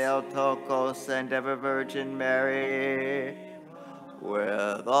Lady Theotokos and ever Virgin Mary,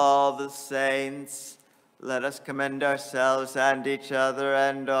 with all the saints, let us commend ourselves and each other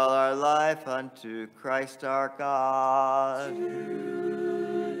and all our life unto Christ our God.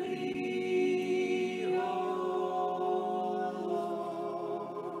 To thee, O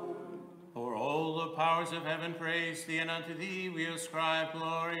Lord. For all the powers of heaven praise thee, and unto thee we ascribe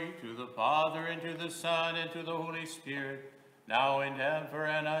glory, to the Father, and to the Son, and to the Holy Spirit, now and ever,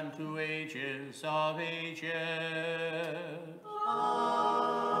 and unto ages of ages.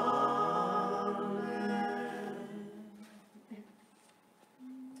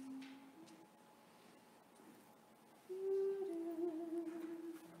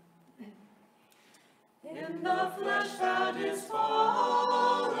 In the flesh thou didst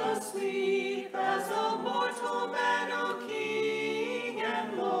fall asleep, as a mortal man, O King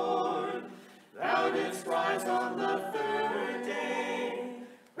and Lord. Thou didst rise on the third day,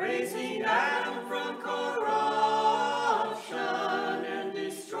 raising Adam from corruption and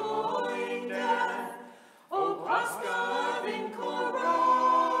destroying death. O Pascha of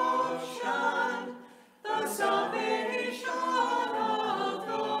incorruption, the salvation of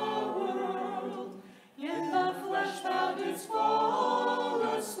the world. In the flesh thou didst fall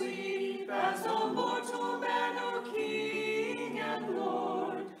asleep, as a mortal man, O King and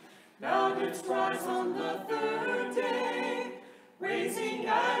Lord. Thou didst rise on the third day, raising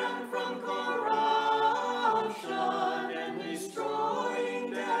Adam from corruption and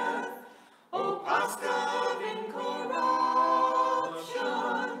destroying death. O Pascha of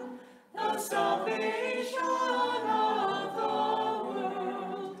incorruption, the salvation of the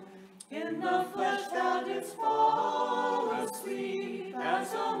world. In the flesh thou didst fall asleep,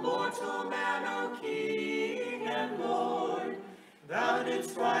 as a mortal man, O King and Lord. Thou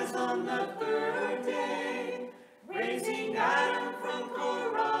didst rise on the third day, raising Adam from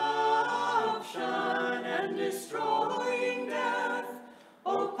corruption and destroying death.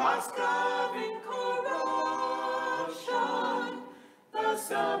 O Pascha of incorruption, the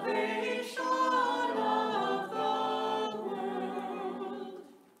salvation of the world.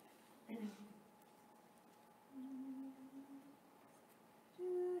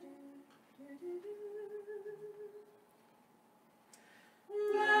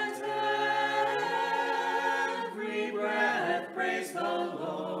 Let every breath praise the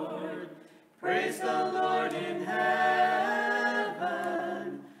Lord. Praise the Lord in heaven.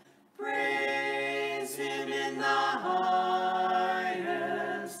 Praise him in the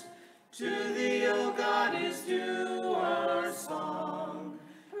highest. To thee, O God, is due our song.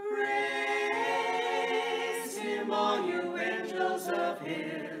 Praise him, all you angels of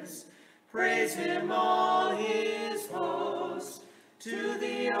his. Praise him, all his hosts. To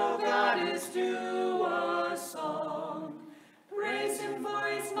thee, O God, is due a song. Praise him for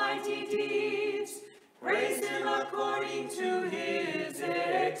his mighty deeds. Praise him according to his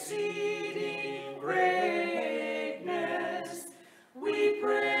exceeding greatness. We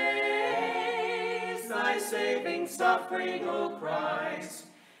praise thy saving suffering, O Christ,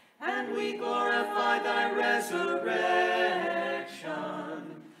 and we glorify thy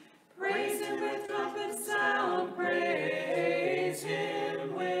resurrection. Praise him with trumpet sound, praise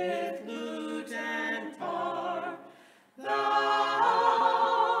him with lute and harp.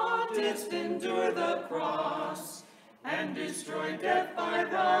 Thou didst endure the cross, and destroy death by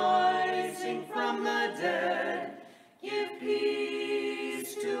rising from the dead. Give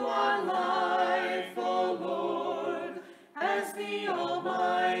peace to our life, O Lord, as the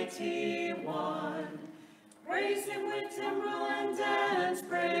Almighty One. Praise him with timbrel and dance,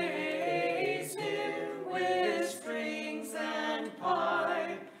 praise him with strings and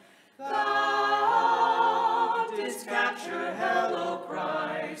pipe. Thou didst capture hell, O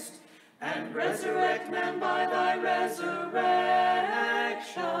Christ, and resurrect man by thy resurrection.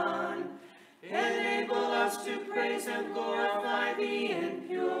 Enable us to praise and glorify thee in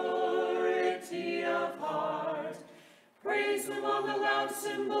purity of heart. Praise him on the loud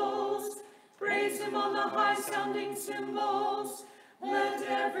cymbals, Praise him on the high-sounding cymbals. Let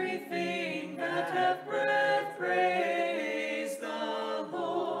everything that hath breath praise the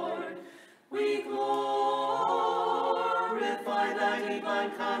Lord. We glorify thy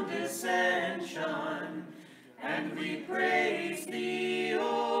divine condescension, and we praise thee,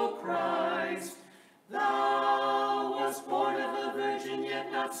 O Christ. Thou wast born of a virgin,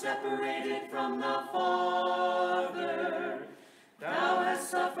 yet not separated from the Father. Thou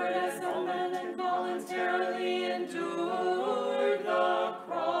hast suffered as a man and voluntarily endured the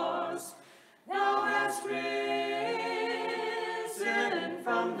cross. Thou hast risen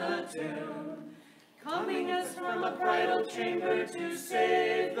from the tomb, coming as from a bridal chamber to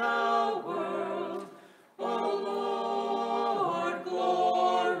save the world. O Lord,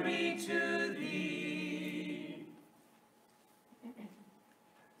 glory to thee.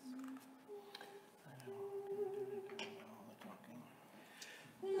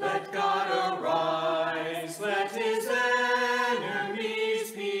 Let God arise, let his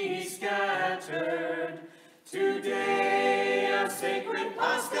enemies be scattered. Today a sacred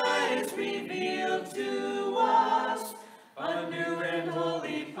Pascha is revealed to us, a new and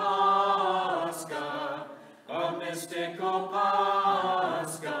holy Pascha, a mystical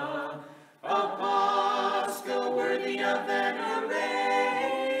Pascha, a Pascha worthy of veneration,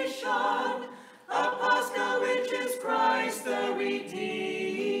 a Pascha which is Christ the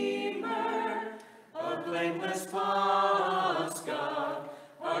Redeemer, a blameless Pascha,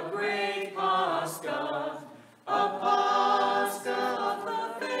 a great Pascha, a Pascha of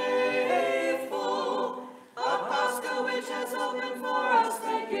the faithful, a Pascha which has opened for us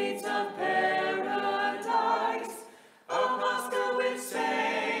the gates of paradise, a Pascha which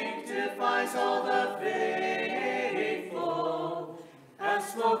sanctifies all the faithful. As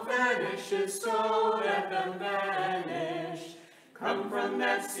smoke vanishes, so let them vanish. Come from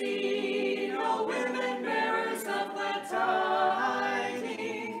that scene, O women bearers of the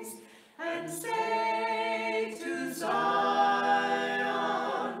tidings, and say to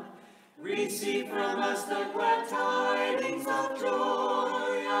Zion, receive from us the glad tidings of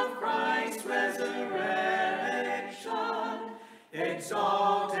joy of Christ's resurrection.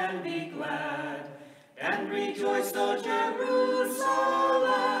 Exalt and be glad, and rejoice, O Jerusalem.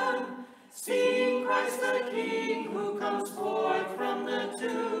 Sing Christ the King, who comes forth from the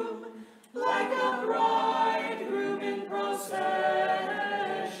tomb, like a bridegroom in procession.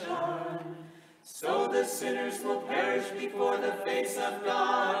 So the sinners will perish before the face of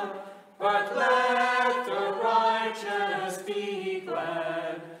God, but let the righteous be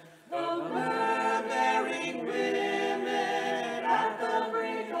glad. The myrrh-bearing women at the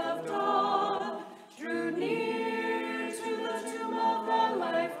break of dawn drew near to the tomb of the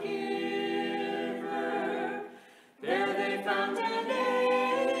life-giver. There they found an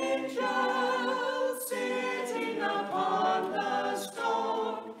angel sitting upon the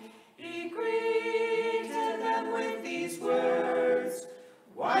stone. He greeted them with these words,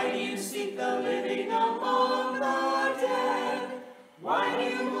 why do you seek the living among the dead? Why do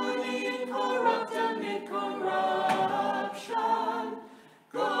you mourn the incorrupt amid corruption?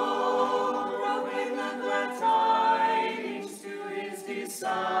 Go, proclaim the glad tidings to his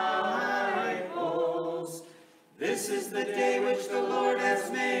disciples. This is the day which the Lord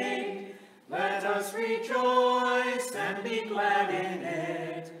has made. Let us rejoice and be glad in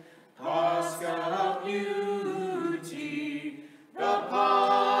it. Pascha of beauty, the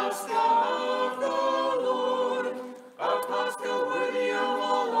Pascha of the Lord, a Pascha worthy of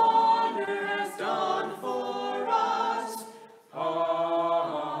all honor has done for us.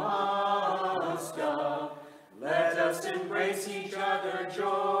 Pascha, let us embrace each other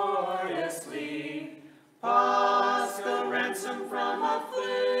joyously. Pascha, ransom from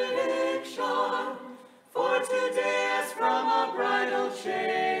affliction, for today as from a bridal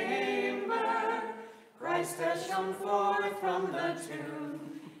chamber, Christ has shone forth from the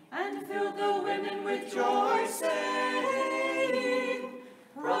tomb, and filled the women with joy, saying,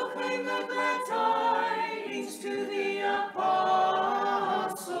 proclaim the glad tidings to the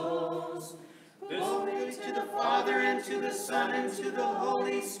apostles. Glory to the Father, and to the Son, and to the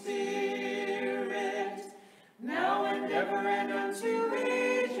Holy Spirit, now and ever, and unto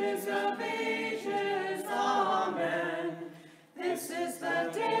ages of ages. Amen. This is the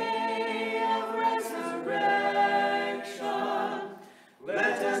day of resurrection.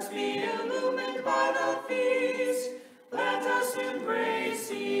 Let us be illumined by the feast. Let us embrace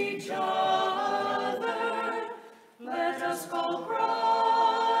each other. Let us call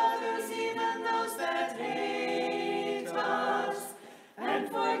brothers, even those that hate us, and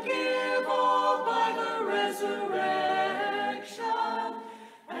forgive all by the resurrection.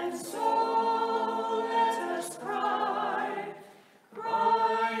 And so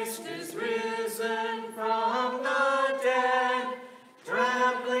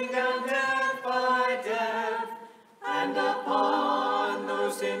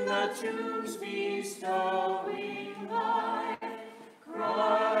tombs bestowing life.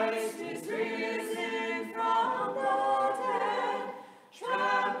 Christ is risen from the dead,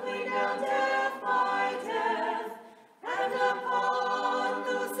 trampling down death by death, and upon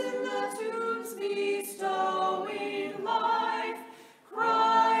those in the tombs bestowing life.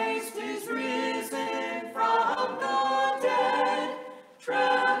 Christ is risen from the dead,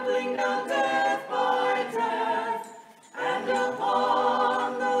 trampling down death by death, and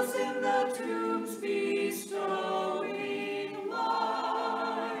upon those in the tombs bestowing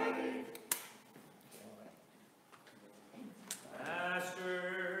life.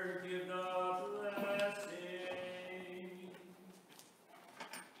 Master, give the blessing.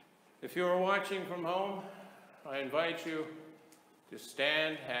 If you are watching from home, I invite you to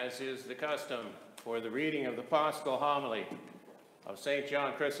stand, as is the custom, for the reading of the Paschal homily of St.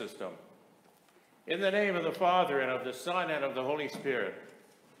 John Chrysostom. In the name of the Father, and of the Son, and of the Holy Spirit.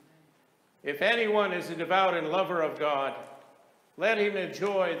 If anyone is a devout and lover of God, let him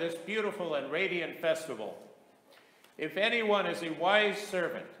enjoy this beautiful and radiant festival. If anyone is a wise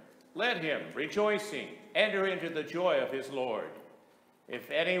servant, let him, rejoicing, enter into the joy of his Lord.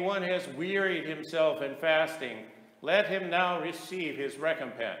 If anyone has wearied himself in fasting, let him now receive his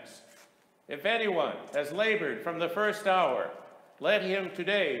recompense. If anyone has labored from the first hour, let him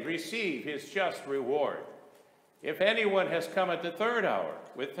today receive his just reward. If anyone has come at the third hour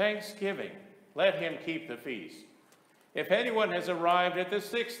with thanksgiving, let him keep the feast. If anyone has arrived at the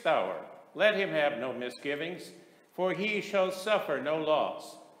sixth hour, let him have no misgivings, for he shall suffer no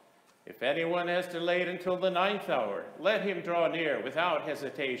loss. If anyone has delayed until the ninth hour, let him draw near without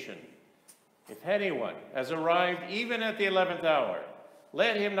hesitation. If anyone has arrived even at the 11th hour,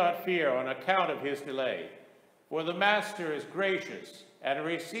 let him not fear on account of his delay, for the Master is gracious and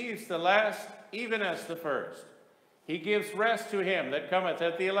receives the last even as the first. He gives rest to him that cometh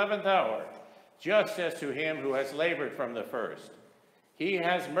at the 11th hour, just as to him who has labored from the first. He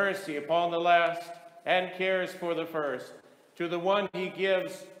has mercy upon the last and cares for the first. To the one he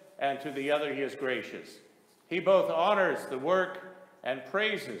gives, and to the other he is gracious. He both honors the work and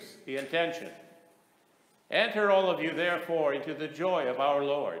praises the intention. Enter all of you, therefore, into the joy of our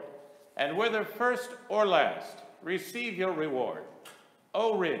Lord, and whether first or last, receive your reward.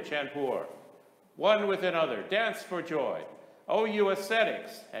 O rich and poor, one with another, dance for joy. O you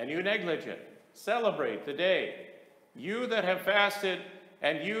ascetics and you negligent, celebrate the day. You that have fasted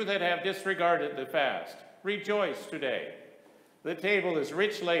and you that have disregarded the fast, rejoice today. The table is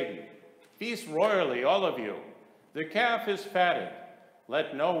rich laden. Feast royally, all of you. The calf is fatted.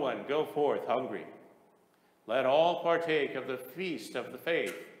 Let no one go forth hungry. Let all partake of the feast of the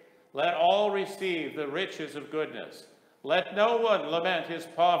faith. Let all receive the riches of goodness. Let no one lament his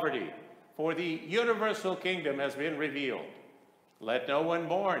poverty, for the universal kingdom has been revealed. Let no one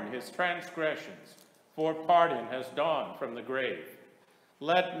mourn his transgressions, for pardon has dawned from the grave.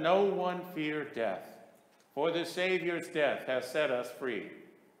 Let no one fear death, for the Savior's death has set us free.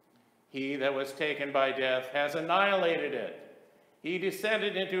 He that was taken by death has annihilated it. He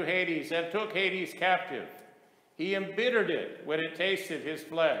descended into Hades and took Hades captive. He embittered it when it tasted his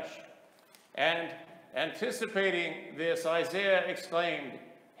flesh. And anticipating this, Isaiah exclaimed,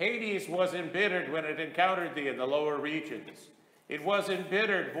 Hades was embittered when it encountered thee in the lower regions. It was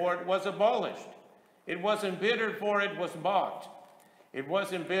embittered, for it was abolished. It was embittered, for it was mocked. It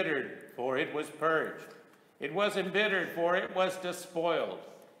was embittered, for it was purged. It was embittered, for it was despoiled.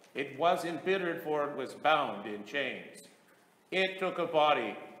 It was embittered, for it was bound in chains. It took a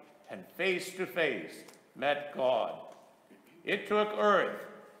body, and face to face met God. It took earth,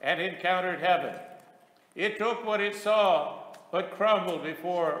 and encountered heaven. It took what it saw, but crumbled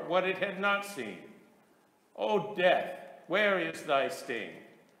before what it had not seen. O death, where is thy sting?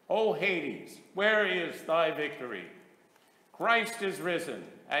 O Hades, where is thy victory? Christ is risen,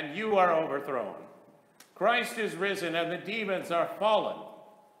 and you are overthrown. Christ is risen, and the demons are fallen.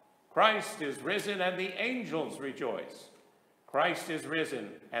 Christ is risen, and the angels rejoice. Christ is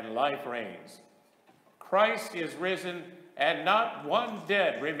risen, and life reigns. Christ is risen, and not one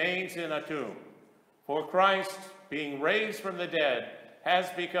dead remains in a tomb. For Christ, being raised from the dead, has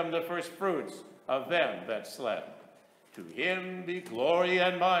become the first fruits of them that slept. To him be glory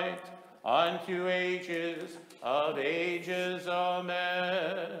and might unto ages of ages.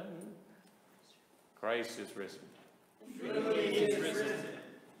 Amen. Christ is risen. Truly he is risen.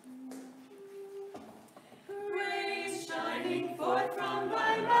 Rays shining forth from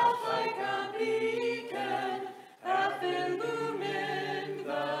thy mouth like a beacon hath illumined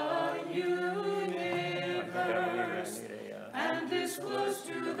the universe, and disclosed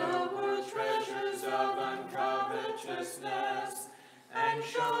to the world treasures of uncovetousness, and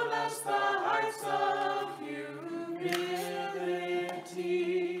shown us hearts of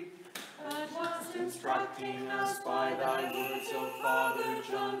humility. At last instructing us by thy words, O Father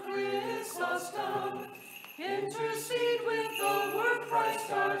John Chrysostom, intercede with the Word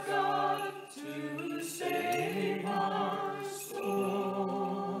Christ our God to save our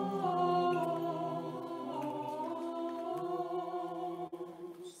souls.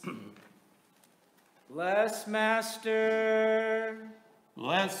 Bless, Master.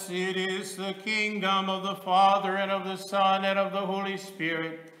 Blessed is the kingdom of the Father, and of the Son, and of the Holy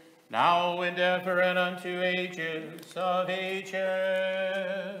Spirit, now and ever, and unto ages of ages.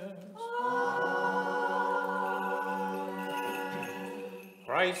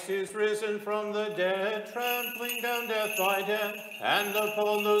 Christ is risen from the dead, trampling down death by death, and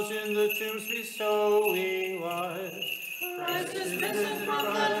upon those in the tombs bestowing life. Christ is risen from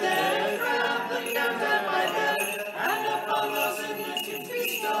the dead, trampling down death by death, and upon those in the tombs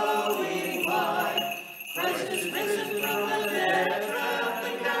bestowing life. Christ is risen from the dead,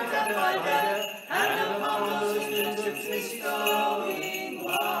 trampling down death by death, and upon those in the tombs bestowing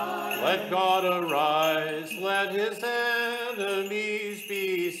life. Let God arise, let his enemies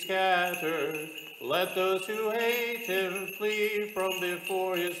be scattered. Let those who hate him flee from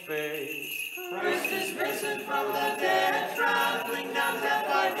before his face. Christ is risen from the dead, trampling down death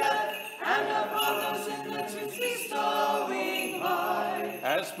by death, and upon those in the tombs bestowing life.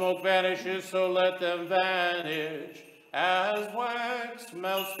 As smoke vanishes, so let them vanish, as wax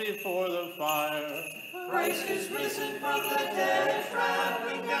melts before the fire. Christ is risen from the dead,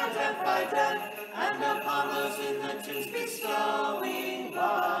 trampling down death by death, and upon those in the tombs bestowing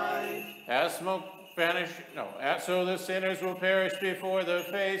life. As smoke vanishes, so the sinners will perish before the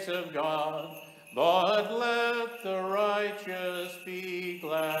face of God. But let the righteous be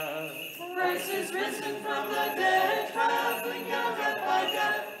glad. Christ is risen from the dead, trampling down death by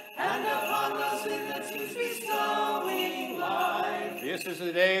death, and upon those in the tombs bestowing life. This is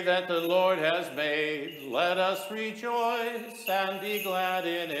the day that the Lord has made. Let us rejoice and be glad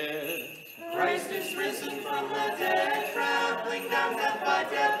in it. Christ is risen from the dead, trampling down death by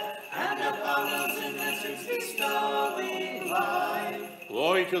death, and upon those in the tombs bestowing life.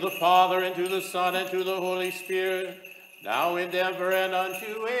 Glory to the Father, and to the Son, and to the Holy Spirit, now and ever, and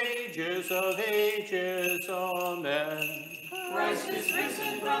unto ages of ages. Amen. Christ is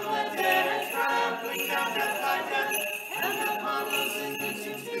risen from the dead, trampling down death by death, and upon those in the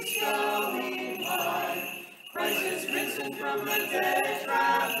tombs bestowing life. Christ is risen from the dead,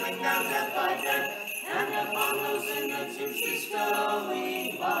 trampling down death by death, and upon those in the tombs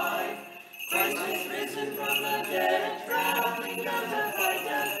bestowing life. Christ is risen from the dead, trampling down death by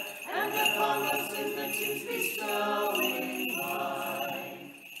death, and upon those in the tombs bestowing life.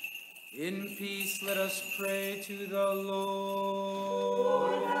 In peace, let us pray to the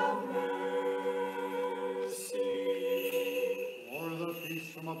Lord. Lord, have mercy. For the peace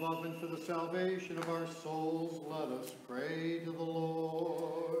from above and for the salvation of our souls, let us pray to the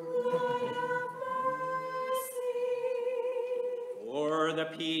Lord. Lord, have mercy. For the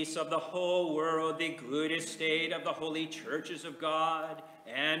peace of the whole world, the good estate of the holy churches of God,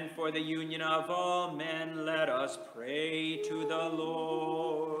 and for the union of all men, let us pray to the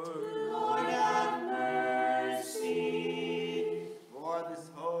Lord. Lord, have mercy. For this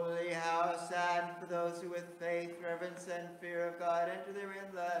holy house, and for those who with faith, reverence, and fear of God enter therein,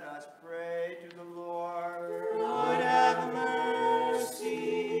 let us pray to the Lord. Lord, have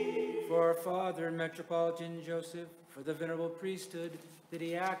mercy. For our Father, Metropolitan Joseph, for the venerable priesthood that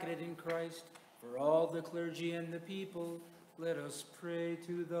he acted in Christ, for all the clergy and the people, let us pray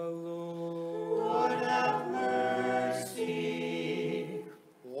to the Lord. Lord, have mercy.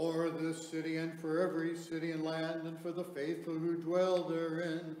 For this city and for every city and land, and for the faithful who dwell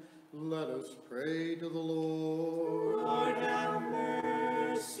therein, let us pray to the Lord. Lord, have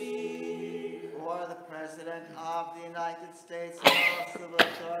mercy. For the President of the United States and all civil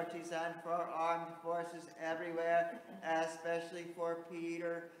authorities, and for our armed forces everywhere, especially for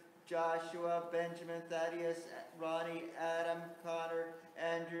Peter, Joshua, Benjamin, Thaddeus, Ronnie, Adam, Connor,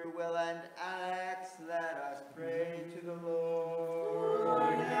 Andrew, Will, and Alex, let us pray to the Lord.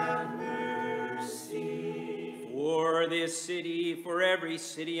 Lord, have mercy. For this city, for every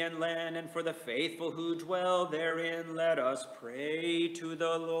city and land, and for the faithful who dwell therein, let us pray to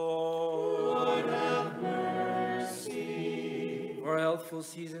the Lord. Lord, have mercy. For healthful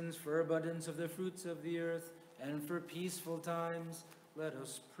seasons, for abundance of the fruits of the earth, and for peaceful times, let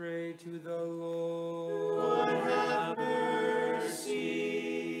us pray to the Lord. Lord, have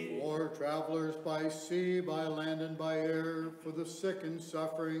mercy. For travelers by sea, by land, and by air, for the sick and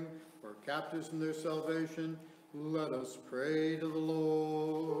suffering, for captives in their salvation, Let us pray to the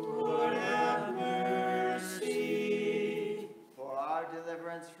Lord. Lord, have mercy. For our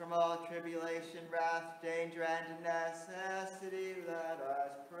deliverance from all tribulation, wrath, danger, and necessity, let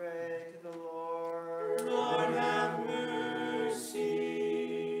us pray to the Lord. Lord, have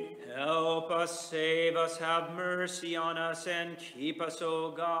mercy. Help us, save us, have mercy on us, and keep us,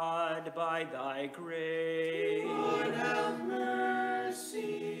 O God, by thy grace. Lord, have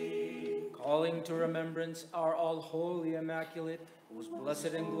mercy. Calling to remembrance our all-holy, immaculate, most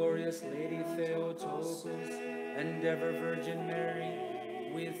blessed and glorious Lady Theotokos, and ever Virgin Mary,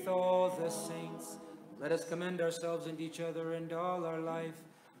 with all the saints, let us commend ourselves and each other and all our life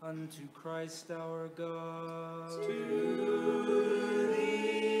unto Christ our God. To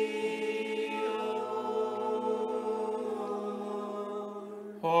thee, O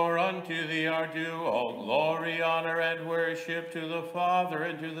Lord. For unto thee are due all glory, honor, and worship, to the Father,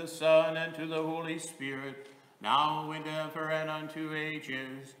 and to the Son, and to the Holy Spirit, now and ever, and unto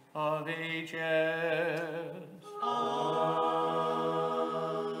ages of ages. Amen.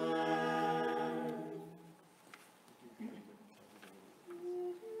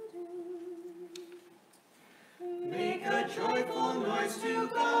 Make a joyful noise to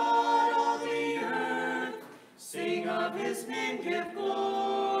God, all the earth. Sing of his name, give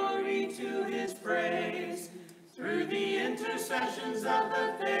glory to his praise. Through the intercessions of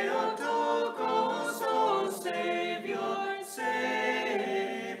the Theotokos, O Savior,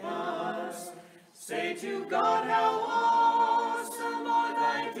 save us. Say to God, how awesome are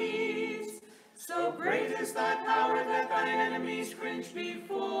thy deeds. So great is thy power that thine enemies cringe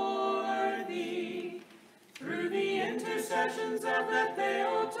before thee. Through the intercessions of the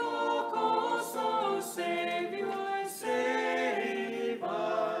Theotokos, O Savior, save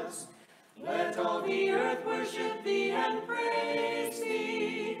us. Let all the earth worship thee and praise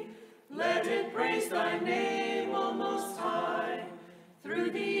thee. Let it praise thy name, O Most High.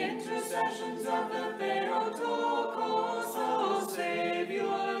 Through the intercessions of the Theotokos, O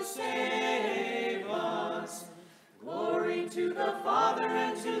Savior, save us. Glory to the Father,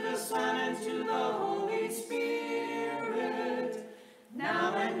 and to the Son, and to the Holy Spirit,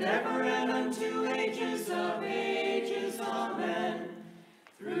 now and ever, and unto ages of ages. Amen.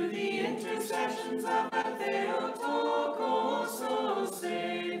 Through the intercessions of the Theotokos, O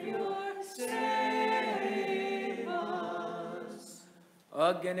Savior, save us.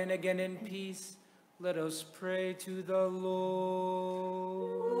 Again and again in peace, let us pray to the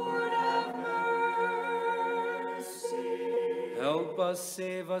Lord. Lord, have mercy. Help us,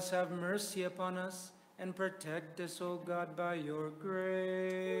 save us, have mercy upon us, and protect us, O God, by your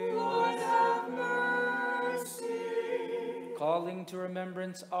grace. Lord, have mercy. Calling to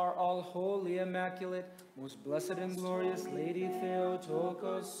remembrance our all-holy, immaculate, most blessed and glorious Lady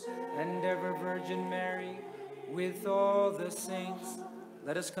Theotokos, and ever Virgin Mary, with all the saints,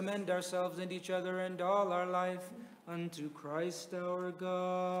 let us commend ourselves and each other and all our life unto Christ our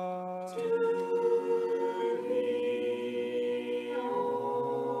God.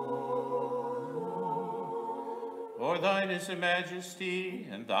 For thine is the majesty,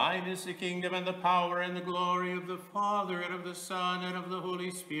 and thine is the kingdom, and the power, and the glory of the Father, and of the Son, and of the Holy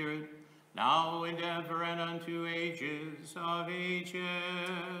Spirit, now and ever, and unto ages of ages.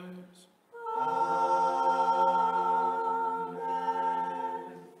 Amen.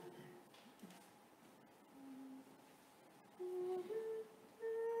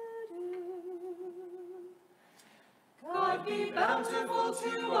 God be bountiful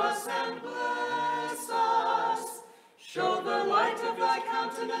to us and bless us. Show the light of thy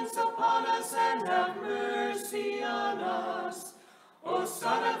countenance upon us and have mercy on us. O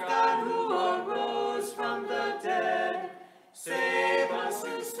Son of God, who arose from the dead, save us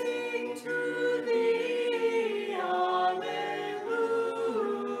who sing to thee. Alleluia.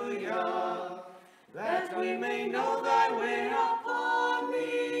 That we may know thy way upon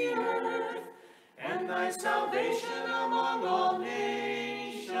the earth, and thy salvation among all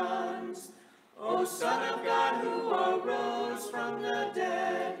nations. O Son of God, who arose from the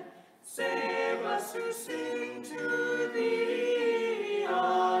dead, save us who sing to thee.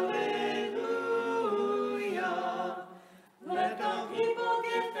 Alleluia. Let the people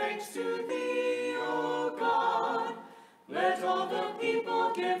give thanks to thee, O God. Let all the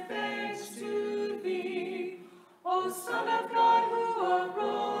people give thanks to thee. O Son of God, who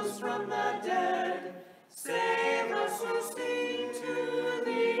arose from the dead, save us who sing to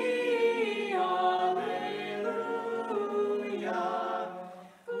thee. Alleluia.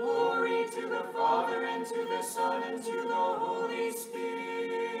 Glory to the Father, and to the Son, and to the Holy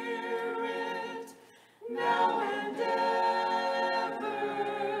Spirit, now and ever,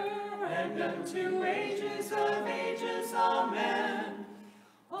 and unto ages of Amen.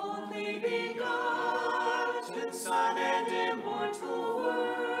 Only begotten Son and immortal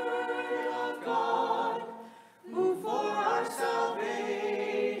Word of God, who for our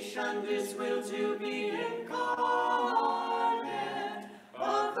salvation this will to be incarnate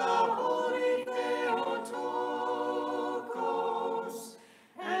of the Holy Theotokos,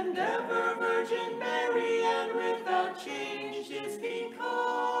 and ever Virgin Mary, and without change is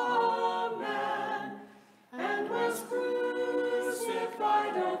become man, and was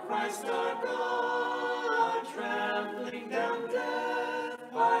crucified, O Christ our God, trampling down death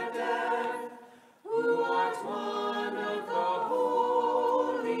by death, who art one of the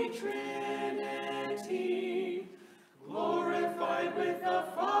Holy Trinity, glorified with the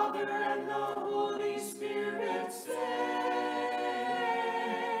Father and the Holy Spirit, save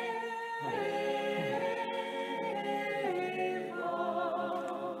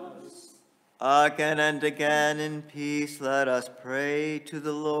us. Again and again in peace let us pray to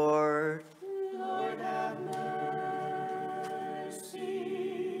the Lord. Lord, have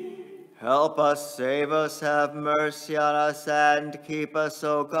mercy. Help us, save us, have mercy on us, and keep us,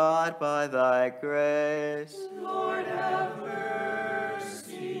 O God, by thy grace. Lord, have mercy.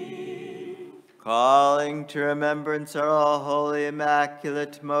 Calling to remembrance our all-holy,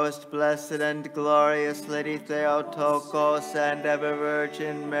 immaculate, most blessed and glorious Lady Theotokos and ever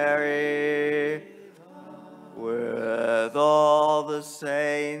Virgin Mary, with all the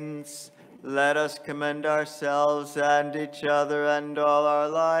saints, let us commend ourselves and each other and all our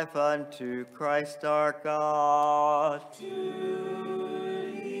life unto Christ our God.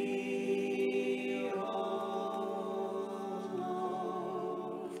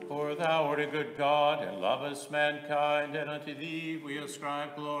 For thou art a good God, and lovest mankind, and unto thee we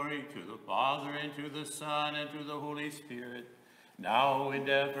ascribe glory, to the Father, and to the Son, and to the Holy Spirit, now and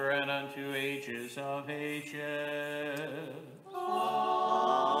ever, and unto ages of ages.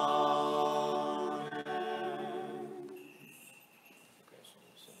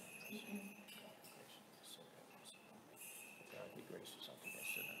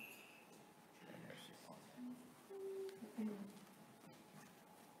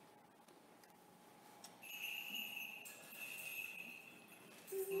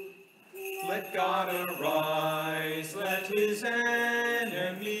 Let God arise, let his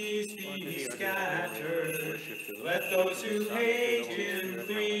enemies be scattered. Let those who hate him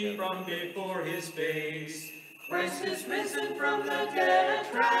flee from before his face. Christ is risen from the dead,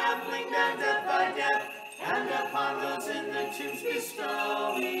 trampling down death by death, and upon those in the tombs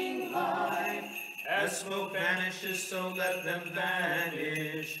bestowing life. As smoke vanishes, so let them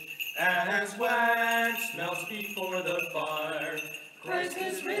vanish. As wax melts before the fire. Christ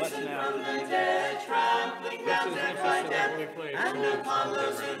is risen from the dead, trampling down death by death, and upon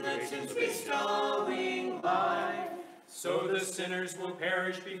those in the tombs bestowing life. So the sinners will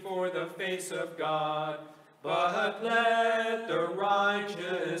perish before the face of God, but let the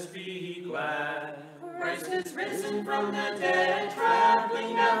righteous be glad. Christ is risen from the dead,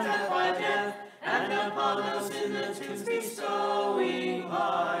 trampling down death by death, and upon those in the tombs bestowing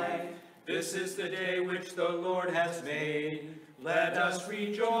life. This is the day which the Lord has made. Let us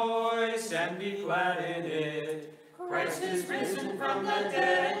rejoice and be glad in it. Christ is risen from the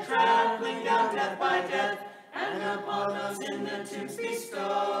dead, trampling down death by death, and upon those in the tombs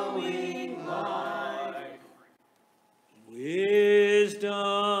bestowing life. Wisdom,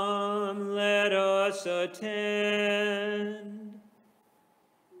 let us attend.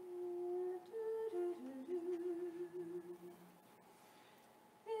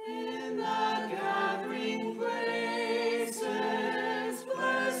 In the gathering places,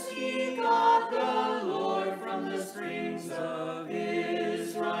 bless ye God the Lord from the springs of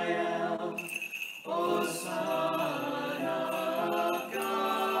Israel. O Son of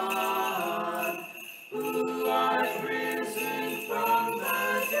God, who art risen from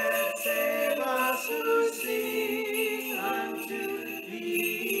the dead, save us who sing unto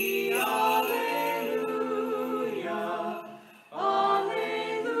thee. Alleluia,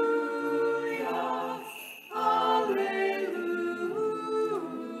 alleluia, alleluia.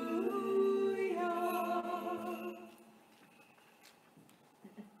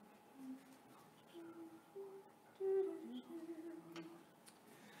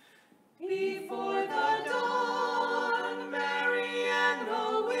 Before the dawn, Mary and the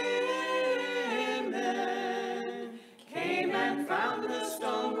women came and found the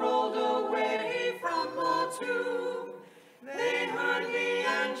stone rolled away from the tomb. They heard the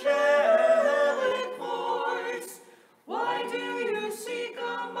angelic voice, "Why do you seek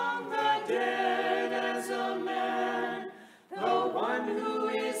among the dead as a man, the one who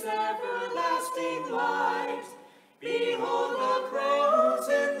is everlasting light? Behold the crows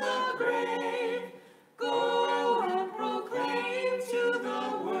in the grave. Go and proclaim to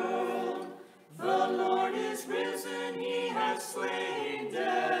the world, the Lord is risen, he has slain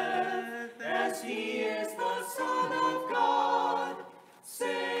death, as he is the Son of God,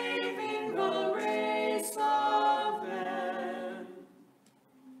 saving the race of men.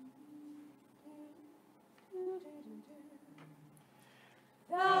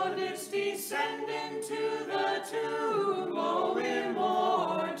 Thou didst descend into the tomb, O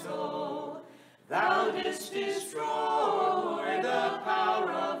immortal. Thou didst destroy the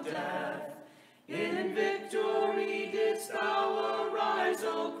power of death. In victory didst thou arise,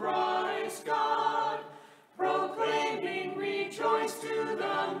 O Christ God, proclaiming, rejoice to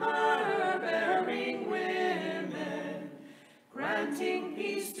the myrrh-bearing women, granting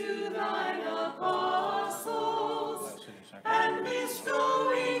peace to thine apostles, and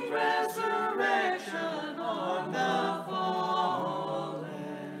bestowing resurrection on the fallen.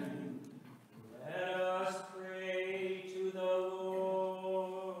 Let us pray to the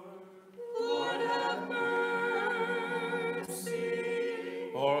Lord. Lord, have mercy.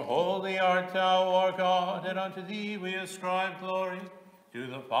 For holy art thou, our God, and unto thee we ascribe glory, to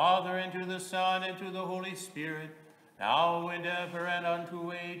the Father, and to the Son, and to the Holy Spirit, now and ever, and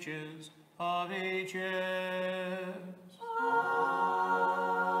unto ages of ages.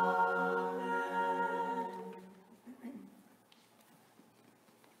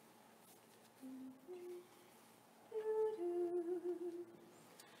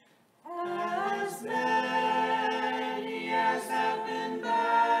 As many as have been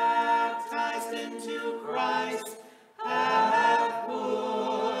baptized into Christ have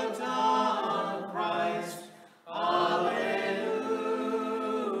put on Christ. Alleluia.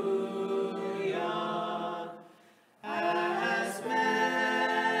 As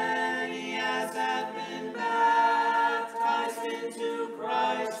many as have been baptized into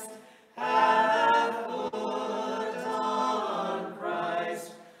Christ have put on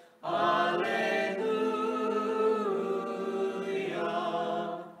Christ. Alleluia.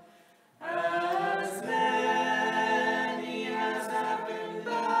 As many as have been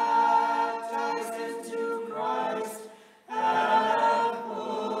baptized into Christ have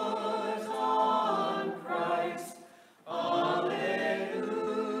put on Christ. Alleluia.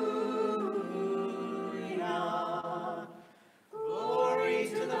 Glory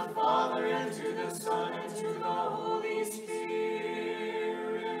to the Father, and to the Son, and to the Holy Spirit,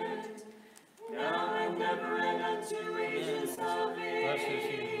 now and ever, and unto ages of ages. Blessed is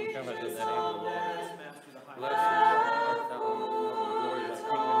he who cometh in the name of the Lord. Blessed Blessed art thou, O Lord, the glory of the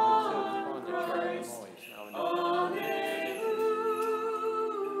kingdom who sits upon the cherubim always, now and ever.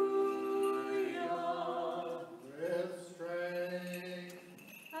 Alleluia. With strength.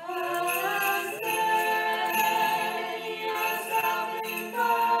 As many as have been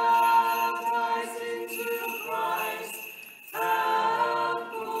baptized into Christ have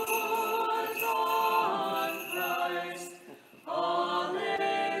put on Christ. Alleluia.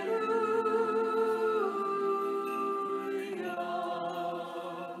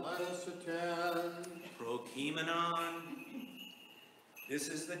 Let us attend. Prokimenon. This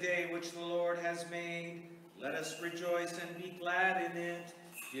is the day which the Lord has made. Let us rejoice and be glad in it.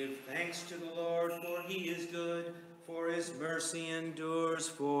 Give thanks to the Lord, for he is good, for his mercy endures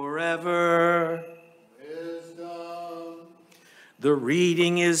forever. Wisdom. The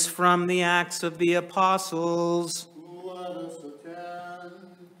reading is from the Acts of the Apostles. Let us attend.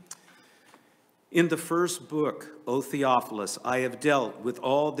 In the first book, O Theophilus, I have dealt with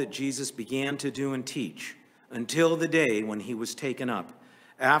all that Jesus began to do and teach, until the day when he was taken up,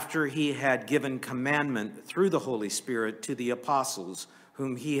 after he had given commandment through the Holy Spirit to the apostles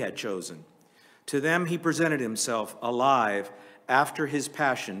whom he had chosen. To them he presented himself alive after his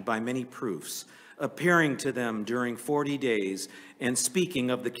passion by many proofs, appearing to them during 40 days and speaking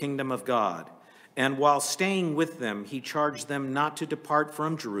of the kingdom of God. And while staying with them, he charged them not to depart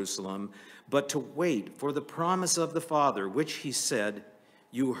from Jerusalem, but to wait for the promise of the Father, which he said,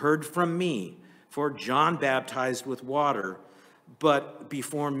 "You heard from me, for John baptized with water, but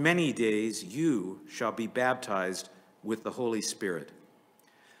before many days you shall be baptized with the Holy Spirit."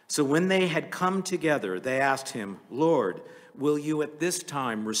 So when they had come together, they asked him, "Lord, will you at this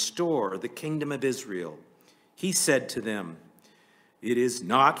time restore the kingdom of Israel?" He said to them, "It is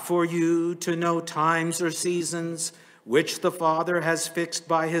not for you to know times or seasons which the Father has fixed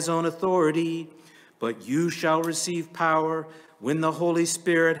by his own authority, but you shall receive power when the Holy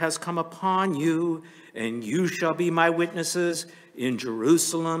Spirit has come upon you, and you shall be my witnesses in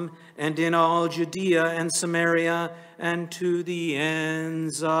Jerusalem and in all Judea and Samaria, and to the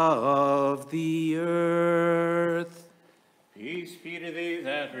ends of the earth. Peace be to thee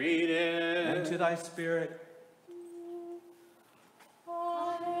that readeth. And to thy spirit.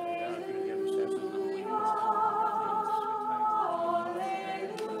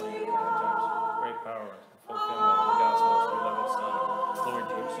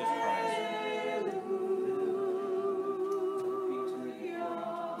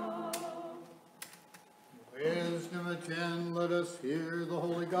 Again, let us hear the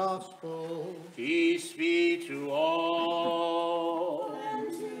Holy Gospel. Peace be to all.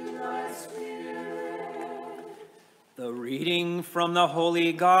 And to thy spirit. The reading from the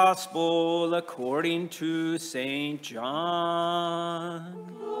Holy Gospel according to St.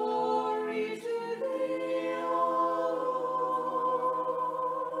 John. Glory to thee, O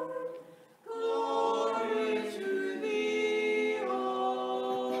Lord. Glory to thee, O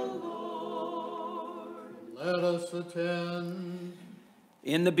Lord. Let us attend.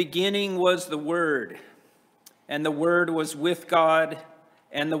 In the beginning was the Word, and the Word was with God,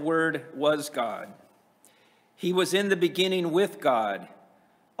 and the Word was God. He was in the beginning with God.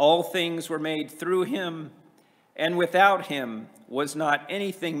 All things were made through him, and without him was not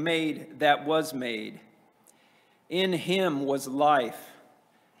anything made that was made. In him was life,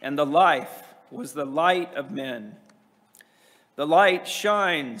 and the life was the light of men. The light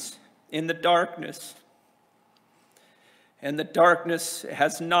shines in the darkness, and the darkness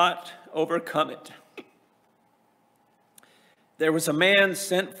has not overcome it. There was a man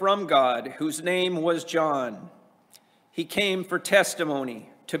sent from God whose name was John. He came for testimony,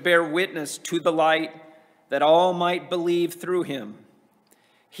 to bear witness to the light, that all might believe through him.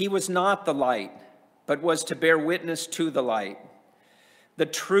 He was not the light, but was to bear witness to the light. The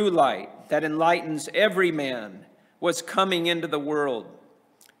true light that enlightens every man was coming into the world.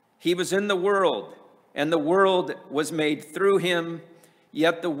 He was in the world, and the world was made through him,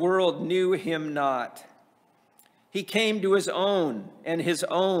 yet the world knew him not. He came to his own, and his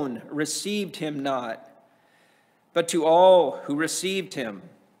own received him not. But to all who received him,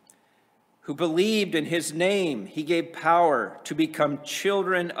 who believed in his name, he gave power to become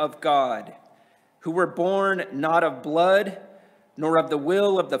children of God, who were born not of blood, nor of the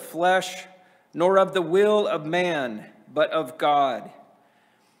will of the flesh, nor of the will of man, but of God.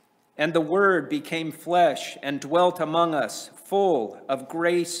 And the Word became flesh and dwelt among us, full of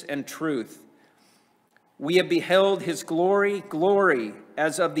grace and truth. We have beheld his glory, glory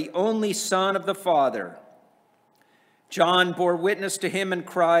as of the only Son of the Father. John bore witness to him and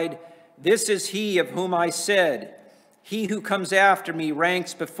cried, "This is he of whom I said, 'He who comes after me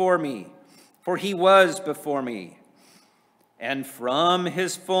ranks before me, for he was before me.' And from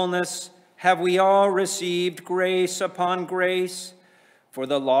his fullness have we all received grace upon grace. For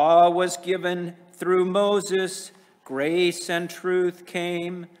the law was given through Moses, grace and truth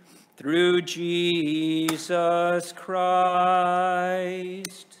came through Jesus Christ."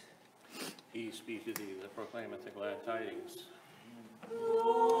 Peace be to thee that proclaimeth the glad tidings.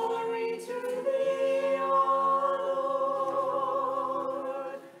 Glory to thee, O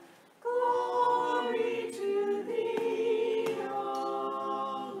Lord. Glory to thee, O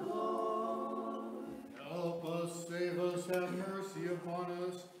Lord. Help us, save us, have mercy upon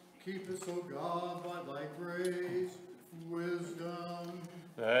us. Keep us, O God, by thy grace, wisdom.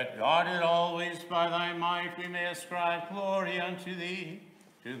 That guarded always by thy might we may ascribe glory unto thee,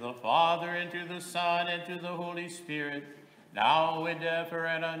 to the Father, and to the Son, and to the Holy Spirit, now and ever,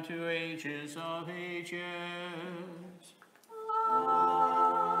 and unto ages of ages.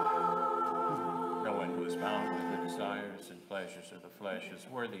 No one who is bound with the desires and pleasures of the flesh is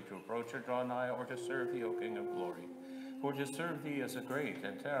worthy to approach or draw nigh, or to serve thee, O King of glory. For to serve thee is a great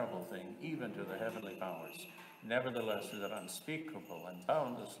and terrible thing, even to the heavenly powers. Nevertheless, with an unspeakable and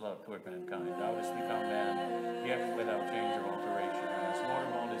boundless love toward mankind, thou hast become man, yet without change or alteration, and as Lord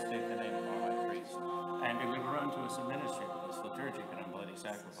of all hast taken the name of our high priest, and deliver unto us a ministry of this liturgic and unbloody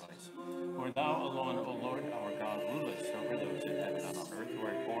sacrifice. For thou alone, O Lord, our God, rulest over those in heaven and on earth, who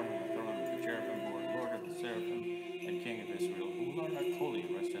art born on the throne of the cherubim, Lord of the seraphim, and King of Israel, who art holy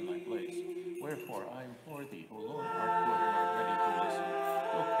and rest in thy place. Wherefore I implore thee, O Lord, art good and art ready to listen.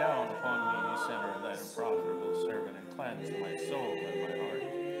 Look down upon me, ye sinner, and thy profitable servant, and cleanse my soul and my heart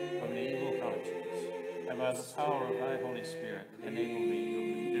from the evil conscience. And by the power of thy Holy Spirit, enable me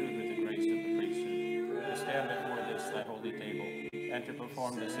to do with the grace of the priesthood, to stand before this thy holy table, and to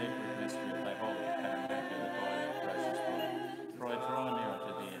perform the sacred mystery of thy holy and immaculate body and precious blood. For I draw near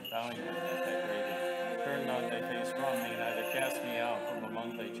to thee, and bowing my head, I pray thee, turn not thy face from me, neither cast me out from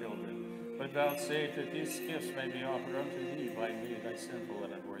among thy children. But vouchsafe that these gifts may be offered unto thee by me, thy sinful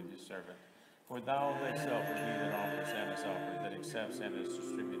and unworthy his servant. For thou thyself art he that offers and is offered, that accepts and is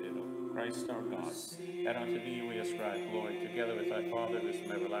distributed, O Christ our God. And unto thee we ascribe glory, together with thy Father, who is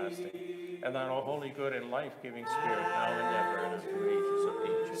from everlasting, and thine all holy, good, and life-giving Spirit, now and ever, and unto ages of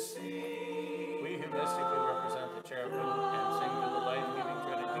ages. We who mystically represent the cherubim and sing to the life-giving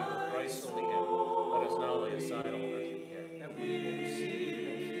Trinity of Christ holy hymn, let us now lay aside all earthly care, that we may receive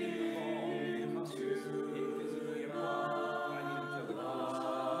and keep all customs invisibly above, finding each other close.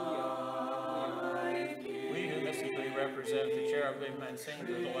 We who mystically represent the cherubim and sing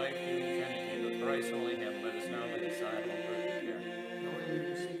to the life-giving Trinity of Christ holy hymn, let us now lay aside all earthly care.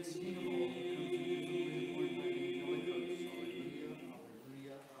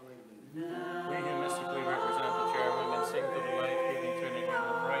 We who mystically represent the cherubim and sing to the life-giving Trinity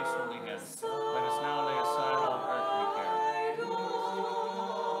of Christ holy hymn, let us now lay aside all earthly care.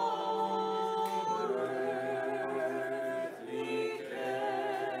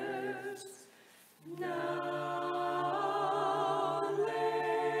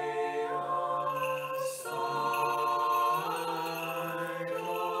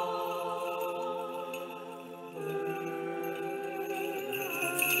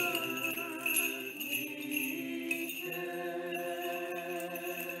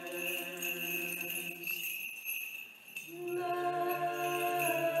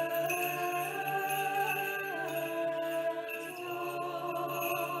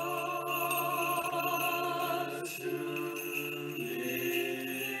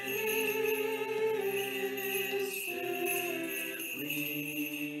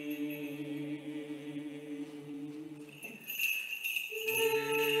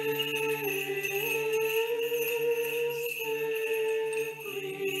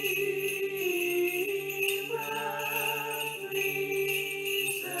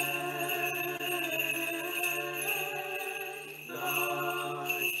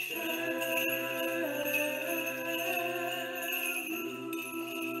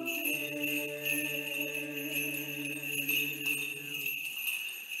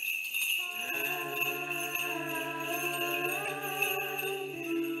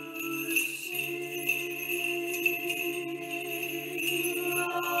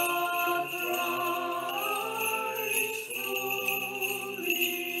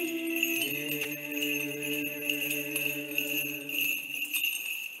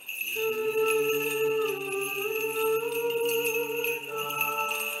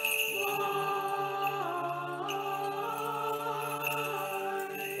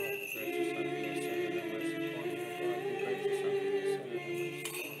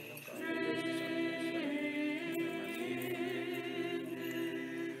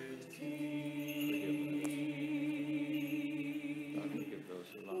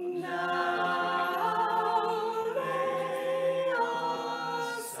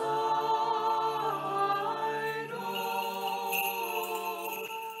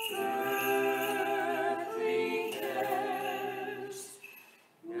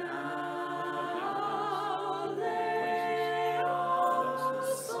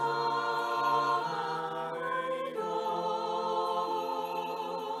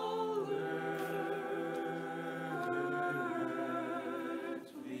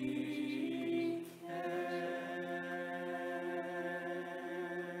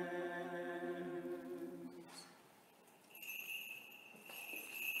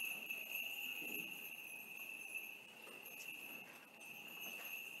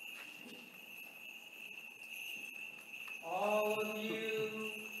 All of you,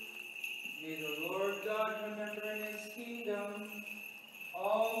 may the Lord God remember in his kingdom,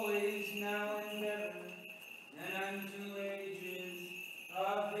 always, now and ever, and unto ages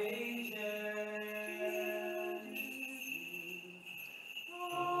of ages.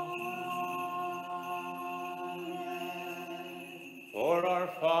 For our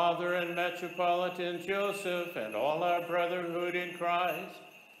Father and Metropolitan Joseph and all our brotherhood in Christ,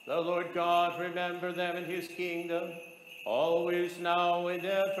 the Lord God remember them in his kingdom, always, now, and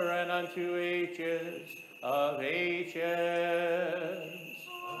ever, and unto ages of ages.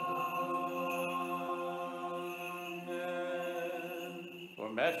 Amen. For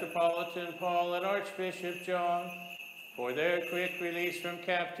Metropolitan Paul and Archbishop John, for their quick release from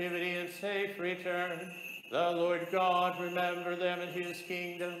captivity and safe return, the Lord God remember them in his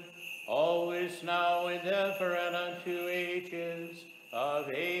kingdom, always, now, and ever, and unto ages of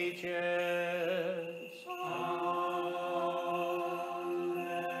ages. Amen.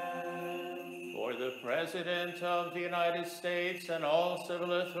 For the President of the United States and all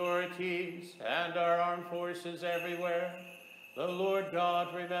civil authorities and our armed forces everywhere, the Lord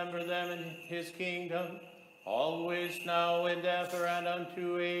God remember them in his kingdom, always now and ever and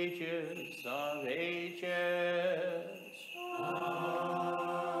unto ages of ages. Amen.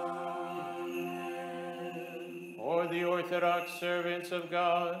 For the Orthodox servants of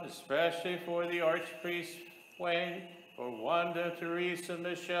God, especially for the Archpriest Wayne, for Wanda, Teresa,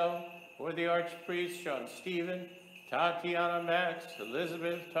 Michelle, for the Archpriest John Stephen, Tatiana, Max,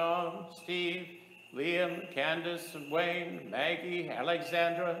 Elizabeth, Tom, Steve, Liam, Candace, Wayne, Maggie,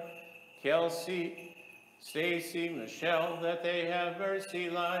 Alexandra, Kelsey, Stacy, Michelle, that they have mercy,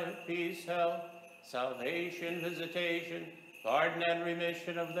 life, peace, health, salvation, visitation, pardon and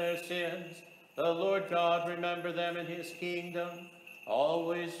remission of their sins. The Lord God remember them in his kingdom,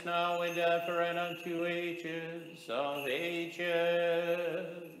 always now and ever and unto ages of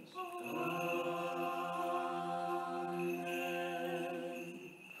ages. Amen.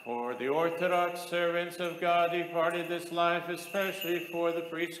 For the Orthodox servants of God departed this life, especially for the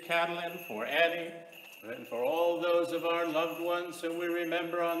priest Catalin, for Annie, and for all those of our loved ones whom we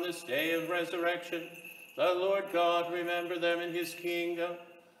remember on this day of resurrection, the Lord God remember them in his kingdom,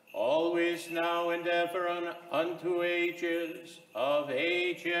 always now and ever and unto ages of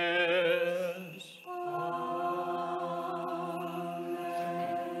ages. Amen.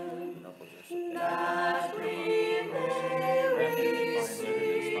 That we may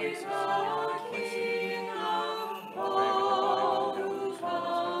receive the King of all who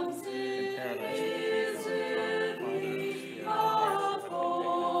comes in his living of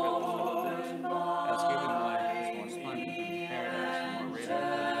golden Has given life is more splendid than paradise and more radiant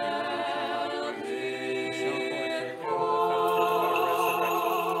than the illumination of Christ. Shall partake of the fountain of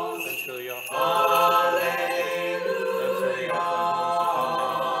our resurrection. Then shall the offering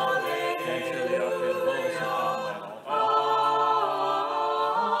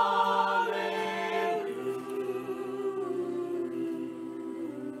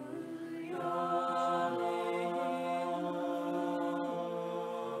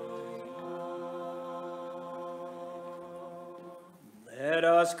Let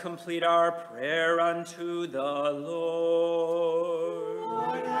us complete our prayer unto the Lord.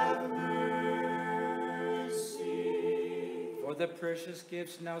 Lord, have mercy. For the precious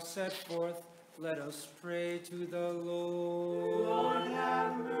gifts now set forth, let us pray to the Lord. Lord,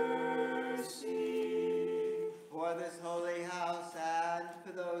 have mercy. For this holy house and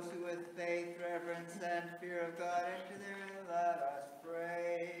for those who with faith, reverence, and fear of God enter therein, let us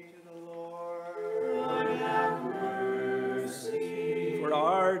pray to the Lord. Lord, have mercy. For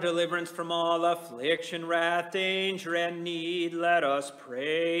our deliverance from all affliction, wrath, danger, and need, let us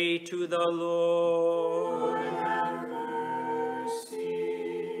pray to the Lord. Lord, have mercy.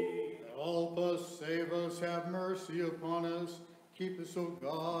 Help us, save us, have mercy upon us. Keep us, O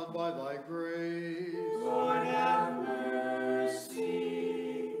God, by thy grace. Lord, have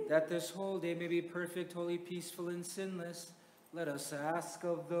mercy. That this whole day may be perfect, holy, peaceful, and sinless, let us ask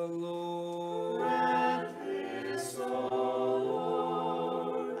of the Lord. Grant this, O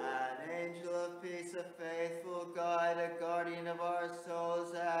Lord. An angel of peace, a faithful guide, a guardian of our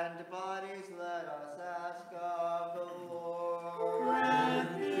souls and bodies, let us ask of the Lord.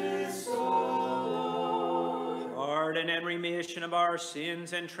 Grant this, O Lord. Pardon and remission of our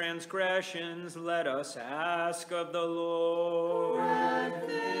sins and transgressions, let us ask of the Lord. Grant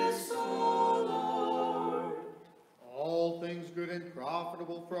this, O Lord. All things good and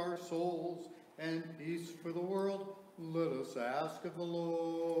profitable for our souls, and peace for the world, let us ask of the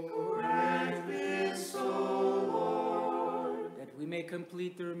Lord. Grant this, O Lord. That we may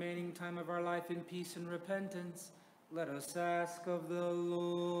complete the remaining time of our life in peace and repentance, let us ask of the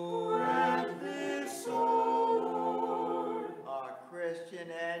Lord. Grant this, O Lord. Our Christian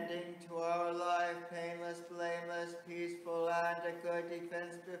ending to our life, painless, blameless, peaceful, and a good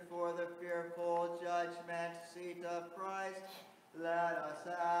defense before the fearful judgment seat of Christ, let us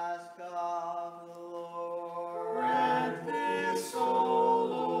ask of the Lord. Grant this, O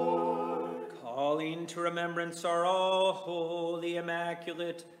Lord. Calling to remembrance our all holy,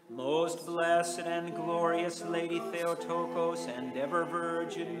 immaculate, most blessed and glorious Lady Theotokos and ever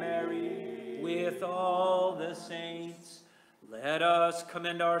Virgin Mary, with all the saints, let us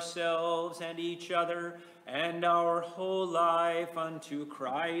commend ourselves and each other and our whole life unto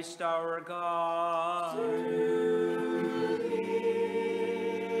Christ our God.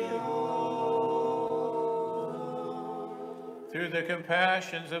 Through the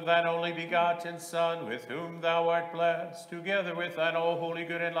compassions of thine only begotten Son, with whom thou art blessed, together with thine all holy,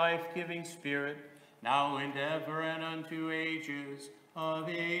 good, and life-giving Spirit, now and ever and unto ages of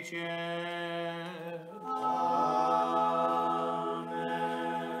ages.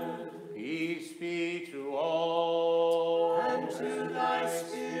 Amen. Peace be to all. And to thy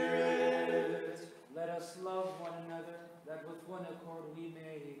spirit. Let us love one accord we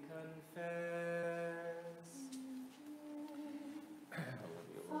may confess.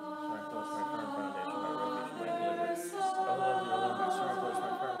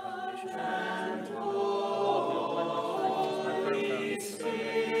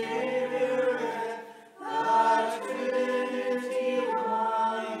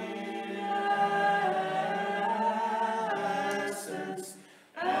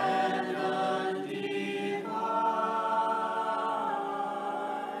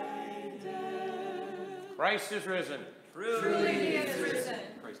 Christ is risen. Truly he is risen.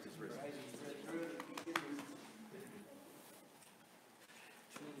 Christ is risen.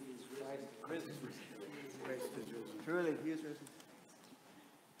 Truly, he is risen.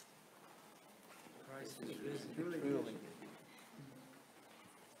 Christ is risen. Truly.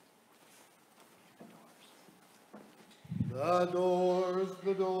 The doors,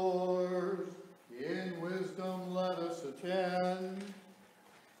 in wisdom let us attend.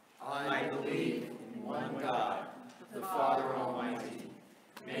 I believe in one God, the Father Almighty,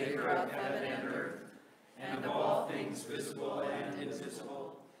 maker of heaven and earth, and of all things visible and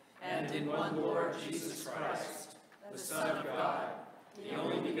invisible, and in one Lord Jesus Christ, the Son of God, the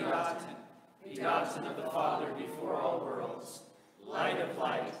only begotten of the Father before all worlds, light of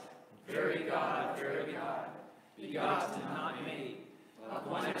light, very God, begotten, not made, of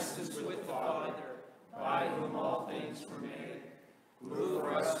one essence with the Father, by whom all things were made, who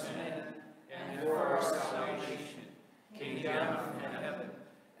for us men, and for our salvation, came down from heaven,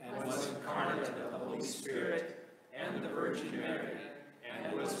 and was incarnate of the Holy Spirit, and the Virgin Mary,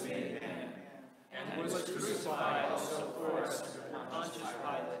 and was made man, and was crucified also for us under Pontius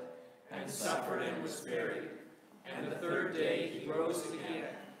Pilate, and suffered and was buried, and the third day he rose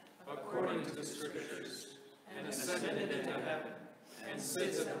again, according to the Scriptures, and ascended into heaven, and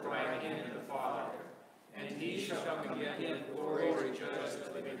sits at the right hand of the Father, and he shall come again with glory to judge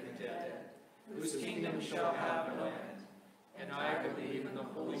the living and the dead, whose kingdom shall have no end. And I believe in the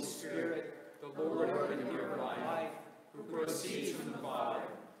Holy Spirit, the Lord and giver of life, who proceeds from the Father,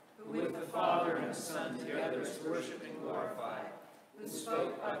 who with the Father and the Son together is worshipped and glorified, who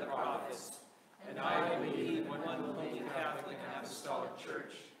spoke by the prophets. And I believe in one holy Catholic and Apostolic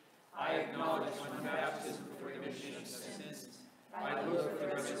Church. I acknowledge one baptism for the remission of sins. I look for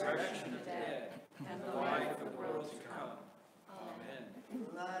the resurrection of the dead and the life of the world to come. Amen.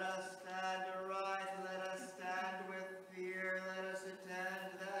 Let us stand arise, let us stand with fear, let us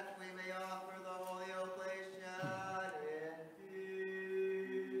attend that we may offer the holy oblation in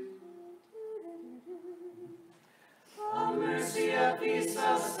peace. O mercy of peace, a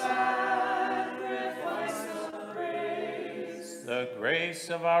sacrifice of praise. The grace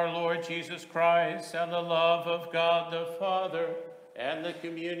of our Lord Jesus Christ and the love of God the Father and the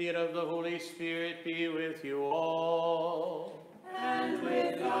communion of the Holy Spirit be with you all. And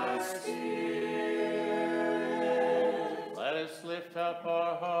with thy spirit. Let us lift up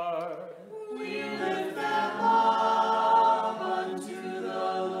our hearts. We lift them up unto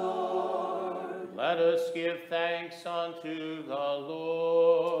the Lord. Let us give thanks unto the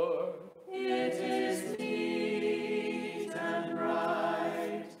Lord. It is meet and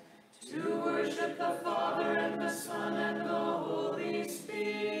right to worship the Father and the Son and the Holy Spirit,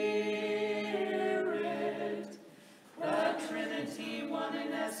 the Trinity, one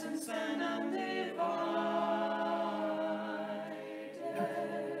in essence and undivided.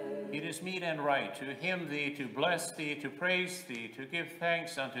 It is meet and right to hymn thee, to bless thee, to praise thee, to give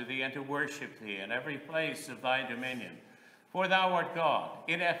thanks unto thee, and to worship thee in every place of thy dominion. For thou art God,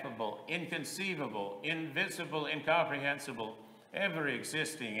 ineffable, inconceivable, invisible, incomprehensible, ever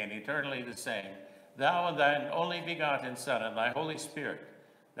existing and eternally the same. Thou and thine only begotten Son and thy Holy Spirit,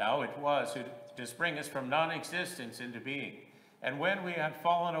 thou it was who didst bring us from non-existence into being, and when we had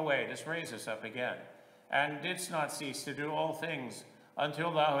fallen away, didst raise us up again, and didst not cease to do all things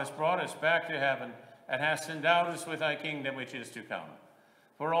until thou hast brought us back to heaven and hast endowed us with thy kingdom which is to come.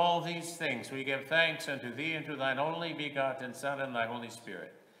 For all these things we give thanks unto thee and to thine only begotten Son and thy Holy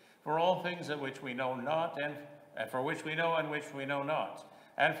Spirit, for all things of which we know not, and for which we know and which we know not,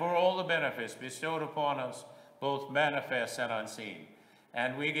 and for all the benefits bestowed upon us, both manifest and unseen.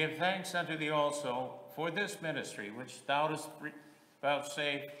 And we give thanks unto thee also for this ministry which thou dost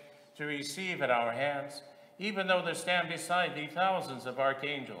vouchsafe to receive at our hands, even though there stand beside thee thousands of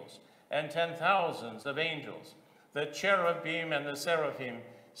archangels and 10,000s of angels, the cherubim and the seraphim,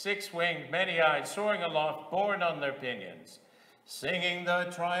 six-winged, many-eyed, soaring aloft, borne on their pinions, singing the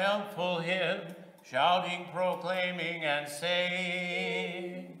triumphal hymn, shouting, proclaiming, and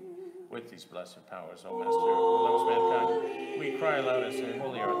saying, with these blessed powers, O Master, who loves mankind, we cry aloud and say,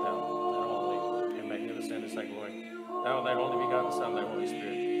 Holy art thou, and holy, and magnificent is thy glory. thou thy only begotten Son, thy Holy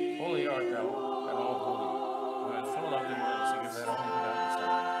Spirit. Holy art thou, and all holy, who hast so loved the world as to give that only begotten Son,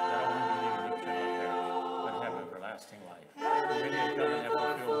 that all who believe in him should not perish, but have everlasting life. Who when he had come and had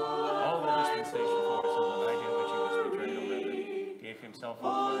fulfilled all the dispensation for us in the night in which he was betrayed or rendered, gave himself up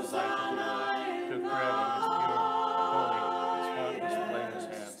for his life of the world, took bread in his pure, holy, spotless, blameless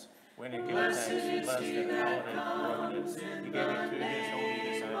hands. When he gave thanks, he blessed it, hallowed it, and broken it. He gave it to his holy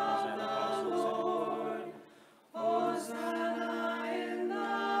disciples and apostles, saying, Hosanna in the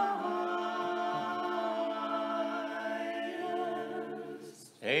highest.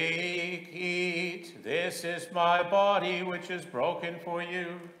 Take, eat, this is my body which is broken for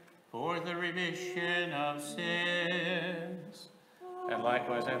you, for the remission of sins. And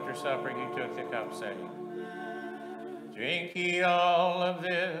likewise after supper he took the cup, saying, Drink ye all of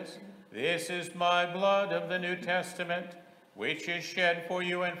this. This is my blood of the New Testament, which is shed for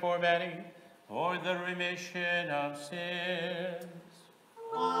you and for many, for the remission of sins.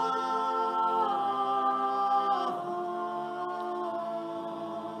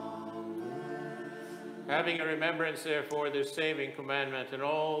 Having a remembrance, therefore, this saving commandment and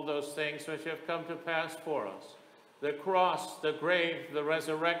all those things which have come to pass for us, the cross, the grave, the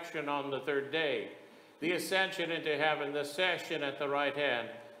resurrection on the third day, the ascension into heaven, the session at the right hand,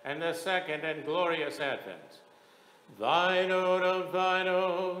 and the second and glorious advent. Thine own of thine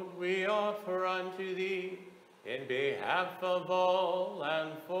own we offer unto thee, in behalf of all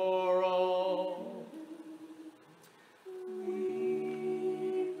and for all.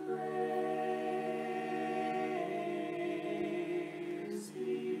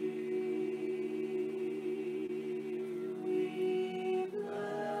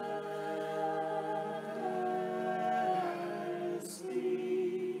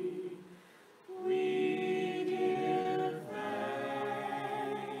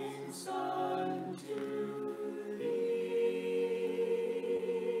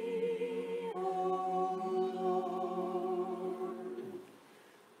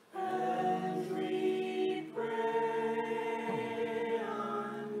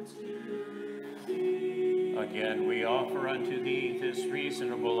 Again, we offer unto thee this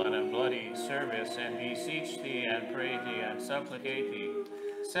reasonable and unbloody service, and beseech thee, and pray thee, and supplicate thee.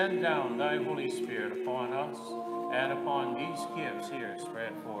 Send down thy Holy Spirit upon us, and upon these gifts here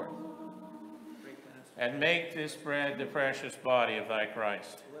spread forth. And make this bread the precious body of thy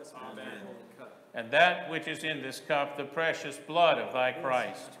Christ. Amen. And that which is in this cup the precious blood of thy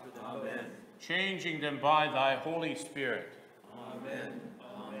Christ. Amen. Changing them by thy Holy Spirit. Amen.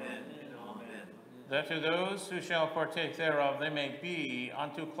 Amen. Amen. That to those who shall partake thereof they may be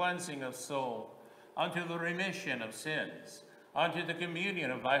unto cleansing of soul, unto the remission of sins, unto the communion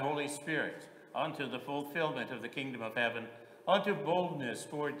of thy Holy Spirit, unto the fulfillment of the kingdom of heaven, unto boldness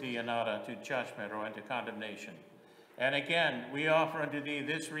toward thee, and not unto judgment or unto condemnation. And again, we offer unto thee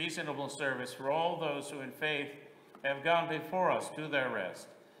this reasonable service for all those who in faith have gone before us to their rest,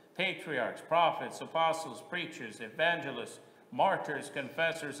 patriarchs, prophets, apostles, preachers, evangelists, martyrs,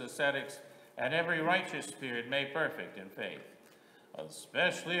 confessors, ascetics, and every righteous spirit made perfect in faith.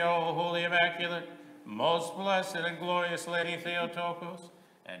 Especially, O Holy Immaculate, most blessed and glorious Lady Theotokos,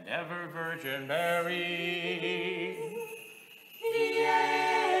 and ever Virgin Mary. The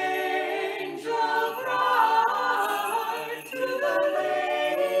angel cried to the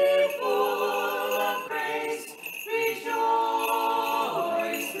Lady full of grace, Rejoice,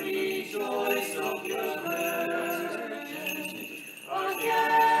 rejoice, O pure Virgin.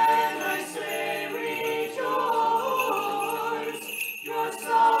 Again I say rejoice, your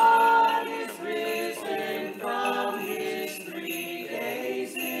Son is risen from his 3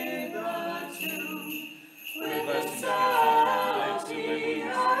 days in the tomb. With the sound he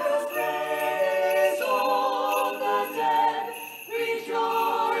has raised all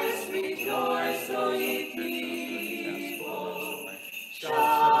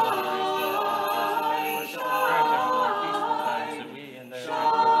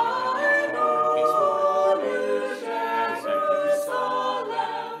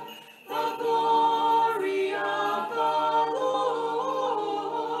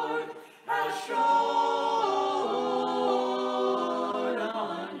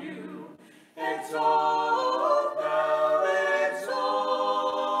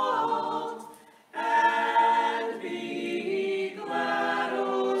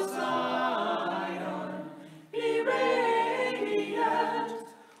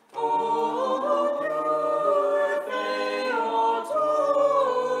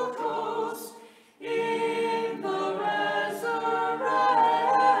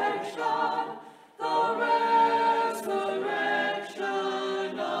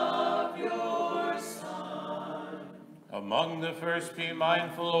Among the first be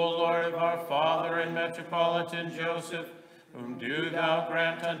mindful, O Lord, of our Father and Metropolitan Joseph, whom do thou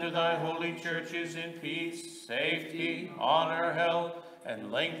grant unto thy holy churches in peace, safety, honor, health,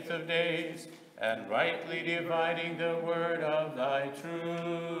 and length of days, and rightly dividing the word of thy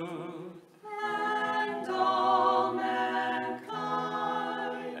truth. And all mankind.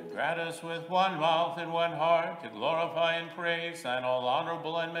 And grant us with one mouth and one heart to glorify and praise thine all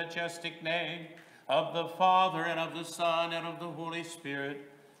honorable and majestic name, of the Father, and of the Son, and of the Holy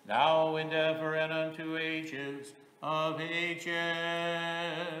Spirit, now and ever, and unto ages of ages.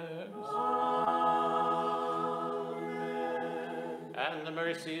 Amen. And the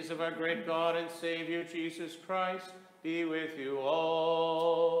mercies of our great God and Savior Jesus Christ be with you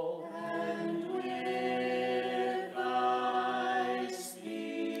all. And with thy spirit.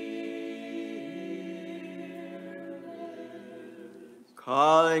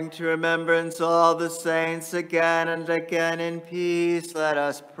 Calling to remembrance all the saints again and again in peace, let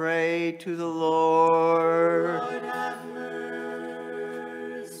us pray to the Lord. Lord, have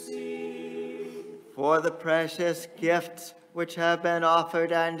mercy. For the precious gifts which have been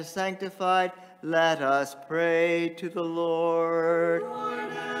offered and sanctified, let us pray to the Lord. Lord,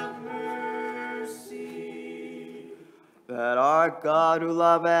 have mercy. That our God, who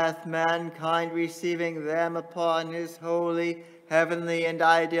loveth mankind, receiving them upon his holy, heavenly, and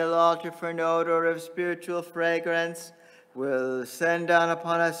ideal altar for an odor of spiritual fragrance, will send down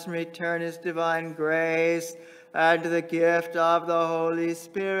upon us in return his divine grace, and the gift of the Holy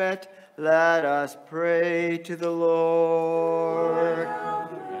Spirit. Let us pray to the Lord.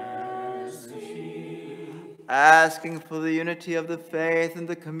 Asking for the unity of the faith and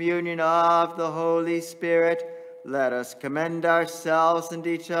the communion of the Holy Spirit, let us commend ourselves and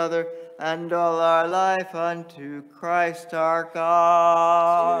each other and all our life unto Christ our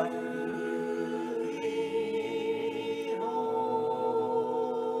God.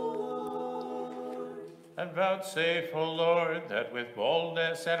 And vouchsafe, O Lord, that with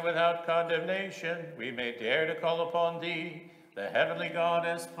boldness and without condemnation we may dare to call upon thee, the heavenly God,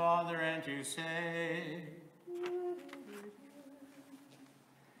 as Father, and to say,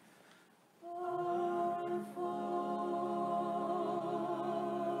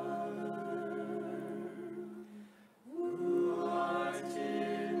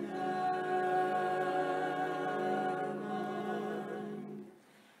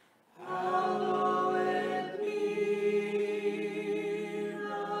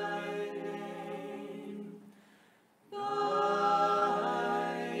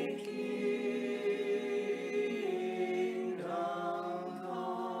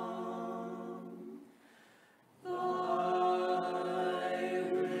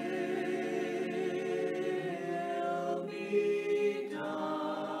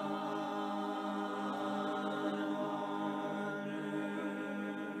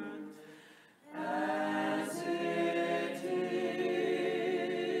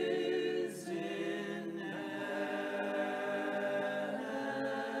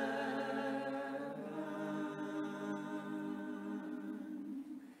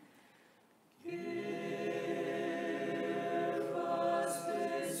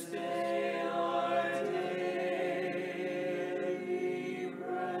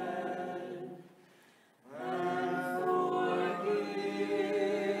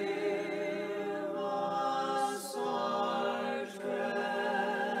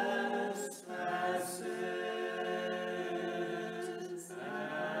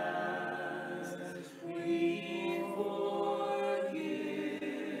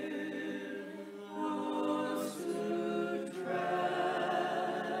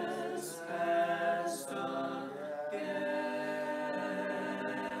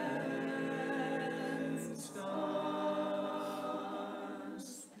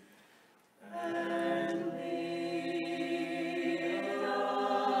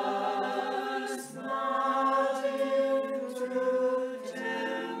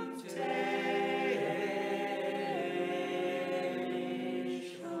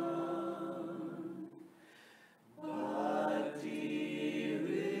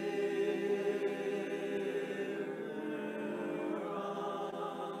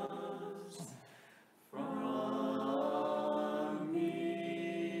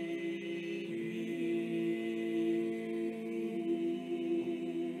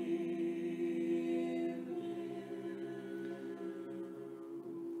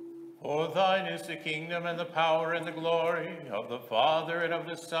 For thine is the kingdom and the power and the glory of the Father and of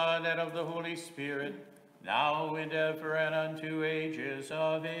the Son and of the Holy Spirit, now and ever and unto ages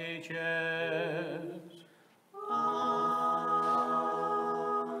of ages. Amen.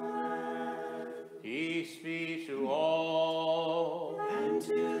 Peace be to all.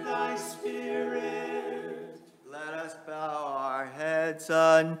 Let's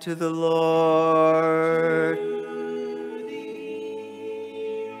unto the Lord.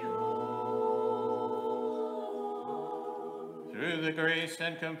 Through the grace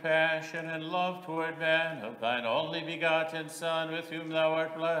and compassion and love toward man of thine only begotten Son, with whom thou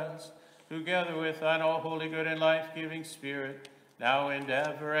art blessed, together with thine all holy, good, and life-giving Spirit, now and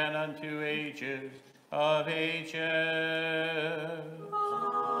ever and unto ages of ages.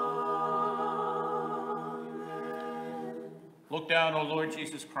 Look down, O Lord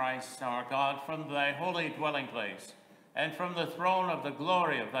Jesus Christ, our God, from thy holy dwelling place, and from the throne of the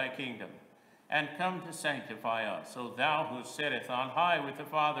glory of thy kingdom, and come to sanctify us, O thou who sittest on high with the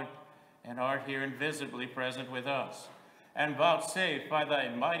Father, and art here invisibly present with us, and vouchsafe by thy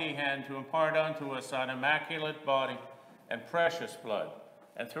mighty hand to impart unto us thine immaculate body and precious blood,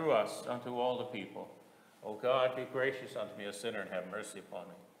 and through us unto all the people. O God, be gracious unto me, a sinner, and have mercy upon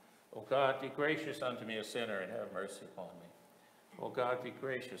me. O God, be gracious unto me, a sinner, and have mercy upon me. O God, be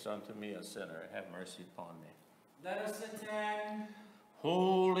gracious unto me, a sinner, and have mercy upon me. Let us attend.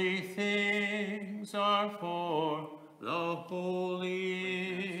 Holy things are for the holy.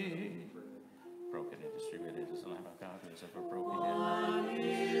 Broken and distributed is the Lamb of God who is ever broken and One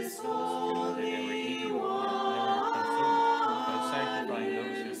is holy, holy, never consumed, but sanctifying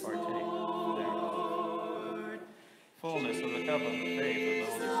those who partake thereof. Fullness of the cup of the faith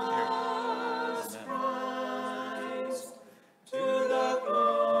of the Holy Spirit. Amen. to the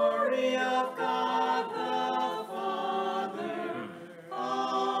glory of God the Father.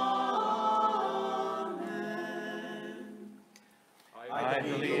 Amen. I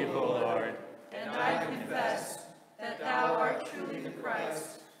believe, O Lord, And I confess that thou art truly the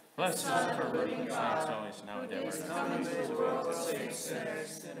Christ, blessed is the living saints, always now and ever. is come into the world to save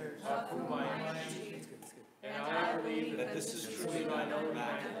sinners, of whom I am chief. And I believe that this is truly thine own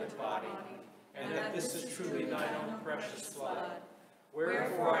immaculate body, and that this is truly thine own precious blood.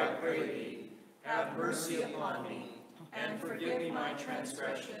 Wherefore I pray thee, have mercy upon me, and forgive me my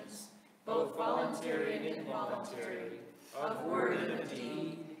transgressions, both voluntary and involuntary, of word and of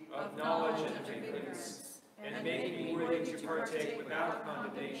deed, of knowledge and of ignorance, and make me worthy to partake without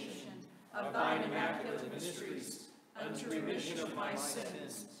condemnation of thine immaculate mysteries, unto remission of my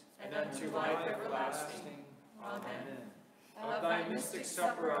sins, and unto life everlasting. Amen. Of thy mystic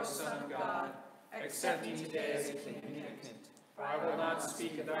supper, O Son of God, accept me today as a communicant. For I will not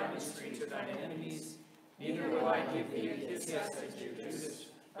speak of thy mystery to thine enemies, neither will I give thee a kiss as to Judas,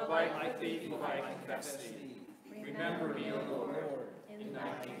 but like my faith will I confess thee. Remember me, O Lord, in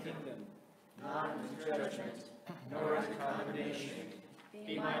thy kingdom, not unto judgment, nor unto condemnation.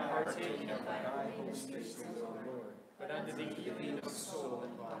 Be my partaking of thy holy mysteries, O Lord, but unto the healing of soul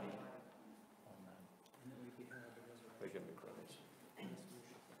and body. We give you praise.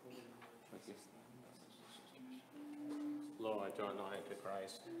 Lo, I draw nigh to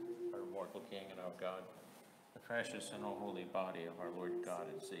Christ, our immortal King and our God. The precious and all holy body of our Lord God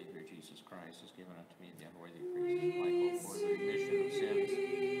and Savior Jesus Christ is given unto me, the unworthy priest of Michael, for the remission of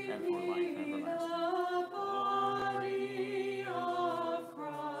sins and for life everlasting.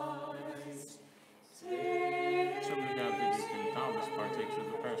 So we God that you can Thomas partakes of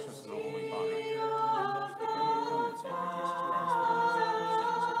the precious and holy body.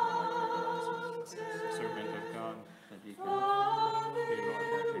 Servant of God, the deacon, the Lord partakes of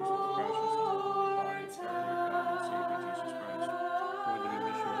the precious and holy body of our Lord God and Savior Jesus Christ, for the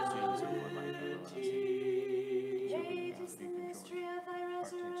remission of sins and for life everlasting. Great is the mystery of thy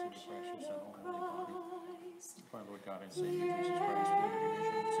resurrection, O Christ. For our Lord God and Savior Jesus Christ, for the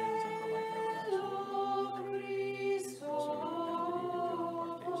remission of sins and for life everlasting.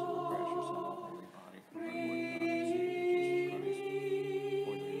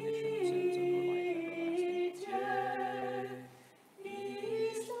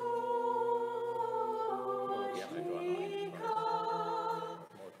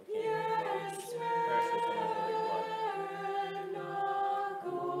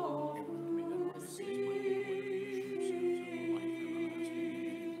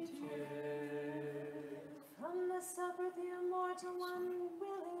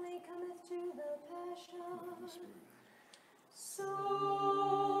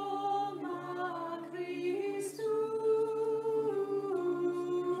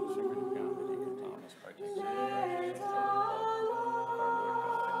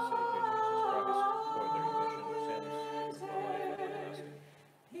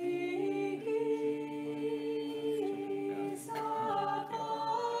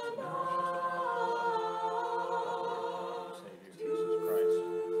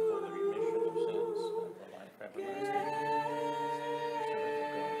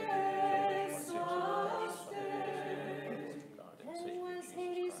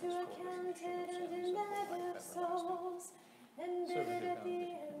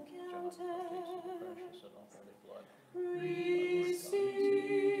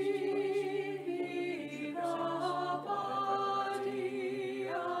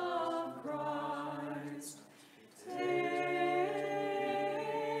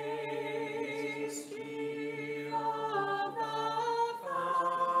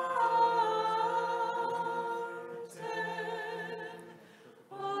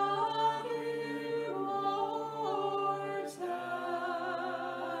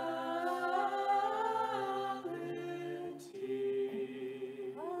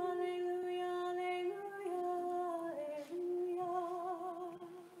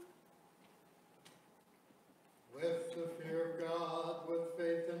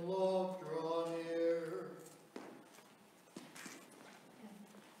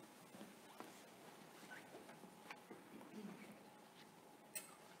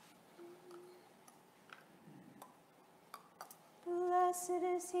 Blessed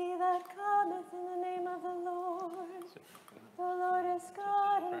is he that cometh in the name of the Lord. The Lord is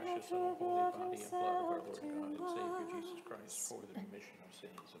God, and hath revealed himself to us. For the remission of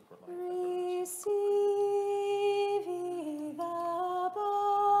sins and for life Receive ye the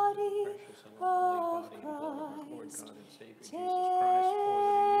body of Christ. Taste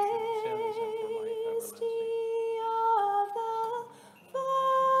ye of the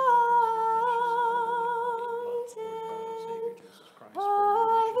fountain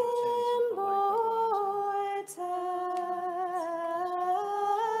of immortality.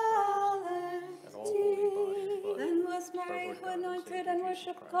 Then was Mary who anointed and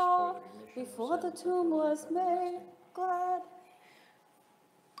worshipped God before the tomb was made glad.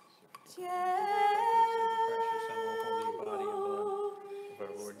 of our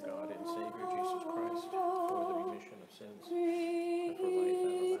Lord God and Savior Jesus Christ, for the remission of sins and for life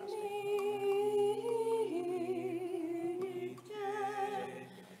everlasting.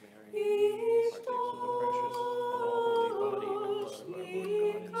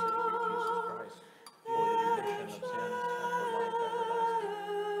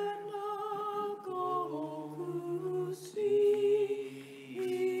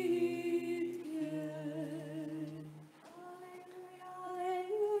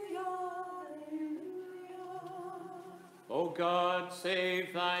 O God,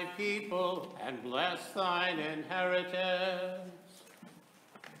 save thy people and bless thine inheritance.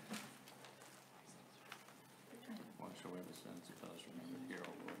 Wash away the sins of those remembered here, O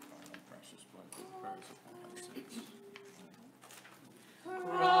Lord, by thy precious blood, through the prayers upon thy saints.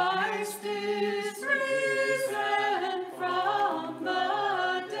 Christ is risen from the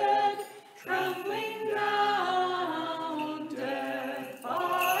dead, trampling down death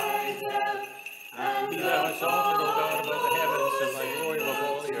by death, and Thou exalted, O God, above the heavens, and thy glory above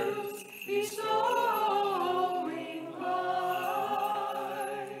all the earth. bestowing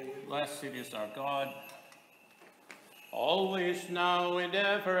light. Blessed is our God, always, now, and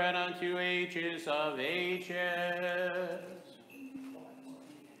ever, and unto ages of ages.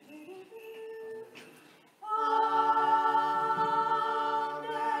 Amen.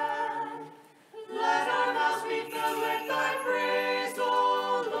 Let our mouths be filled with thy praise,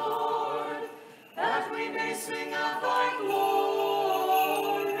 O Lord, that we may sing of thy glory.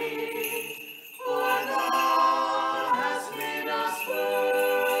 For thou hast made us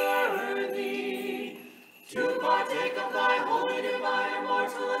worthy to partake of thy holy, divine,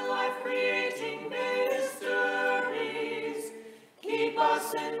 immortal, and life-creating mysteries. Keep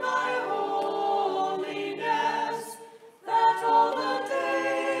us in thy holiness, that all the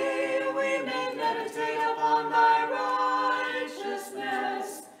day we may meditate upon thy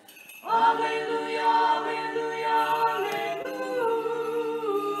righteousness. Alleluia, alleluia, alleluia.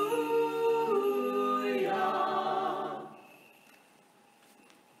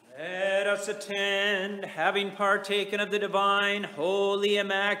 Let us attend, having partaken of the divine, holy,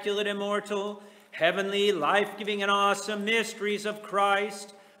 immaculate, immortal, heavenly, life-giving, and awesome mysteries of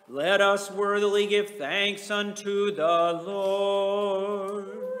Christ. Let us worthily give thanks unto the Lord.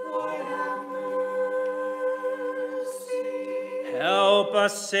 Lord, have mercy. Help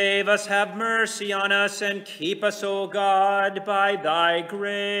us, save us, have mercy on us, and keep us, O God, by thy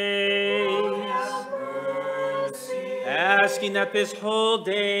grace. Lord, have mercy. Asking that this whole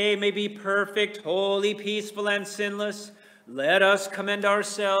day may be perfect, holy, peaceful, and sinless, let us commend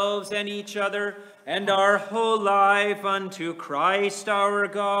ourselves and each other and our whole life unto Christ our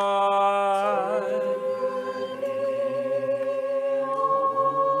God.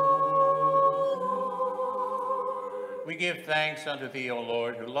 We give thanks unto thee, O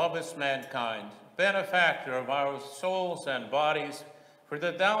Lord, who lovest mankind, benefactor of our souls and bodies, for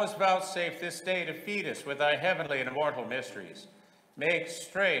that thou hast vouchsafed this day to feed us with thy heavenly and immortal mysteries. Make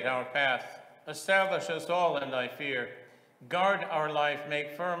straight our path, establish us all in thy fear, guard our life,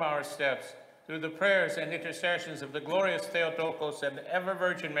 make firm our steps, through the prayers and intercessions of the glorious Theotokos and ever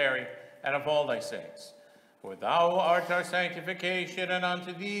Virgin Mary, and of all thy saints. For thou art our sanctification, and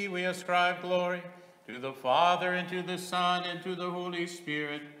unto thee we ascribe glory, to the Father, and to the Son, and to the Holy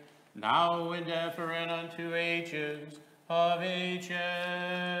Spirit, now and ever, and unto ages of ages.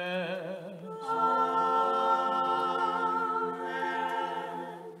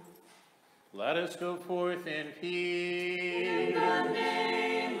 Amen. Let us go forth in peace. In the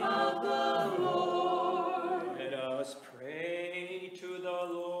name of the Lord. Let us pray to the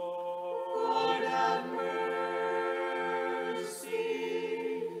Lord. Lord, have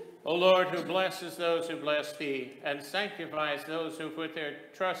mercy. O Lord, who blesses those who bless thee, and sanctifies those who put their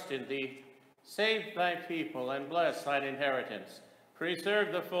trust in thee, save thy people and bless thine inheritance.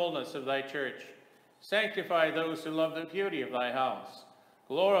 Preserve the fullness of thy church, Sanctify those who love the beauty of thy house.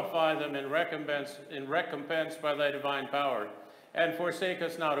 Glorify them in recompense by thy divine power, and forsake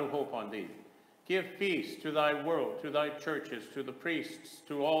us not who hope on thee. Give peace to thy world, to thy churches, to the priests,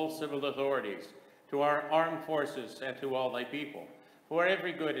 to all civil authorities, to our armed forces, and to all thy people. For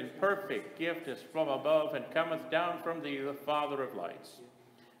every good and perfect gift is from above, and cometh down from thee, the Father of lights.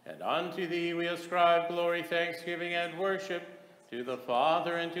 And unto thee we ascribe glory, thanksgiving, and worship, to the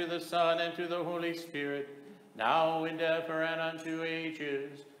Father, and to the Son, and to the Holy Spirit, now and ever, and unto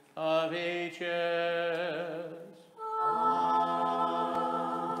ages of ages. Amen.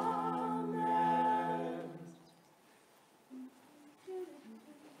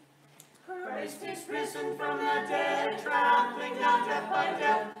 Christ is risen from the dead, trampling down death by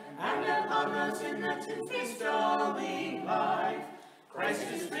death, and upon those in the tombs bestowing life. Christ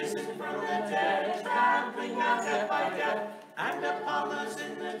is risen from the dead, trampling down death by death, and upon those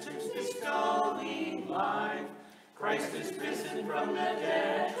in the tombs bestowing life. Christ is risen from the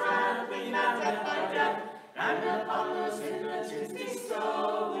dead, trampling down death by death, and upon those in the tombs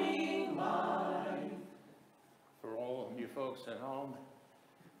bestowing life. For all of you folks at home,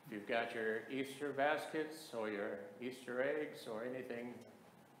 if you've got your Easter baskets or your Easter eggs or anything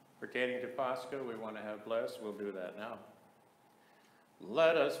pertaining to Pascha we want to have blessed, we'll do that now.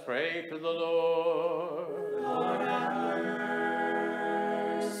 Let us pray to the Lord. Lord, have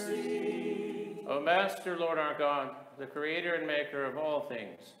mercy. O Master, Lord our God, the creator and maker of all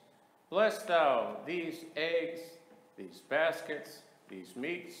things, bless thou these eggs, these baskets, these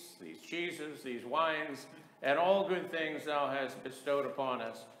meats, these cheeses, these wines, and all good things thou hast bestowed upon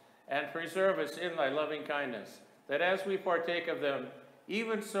us, and preserve us in thy loving kindness, that as we partake of them,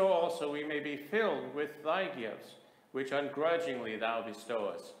 even so also we may be filled with thy gifts, which ungrudgingly thou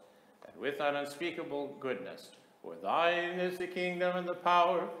bestowest, and with thine unspeakable goodness. For thine is the kingdom and the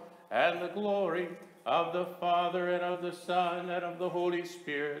power and the glory of the Father and of the Son and of the Holy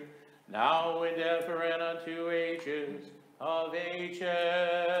Spirit, now and ever and unto ages of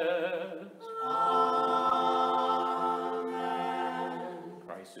ages. Amen.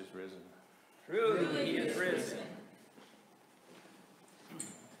 Christ is risen. Truly he is risen.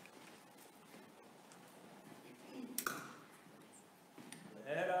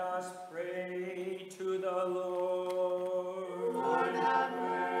 Let us pray to the Lord. Lord, have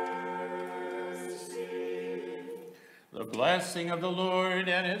mercy. The blessing of the Lord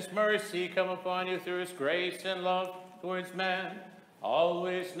and his mercy come upon you through his grace and love towards man,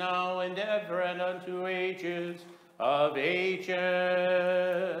 always, now, and ever, and unto ages of ages.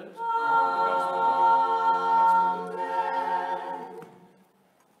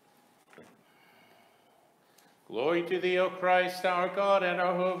 Glory to thee, O Christ, our God and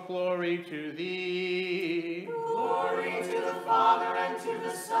our hope. Glory to thee. Glory to the Father, and to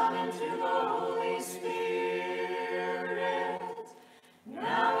the Son, and to the Holy Spirit,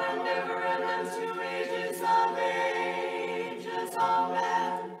 now and ever, and unto ages of ages.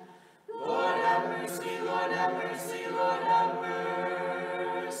 Amen. Lord, have mercy, Lord, have mercy, Lord, have mercy.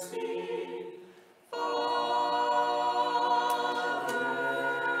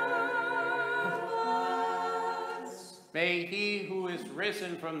 May he who is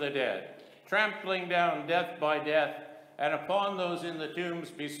risen from the dead, trampling down death by death, and upon those in the tombs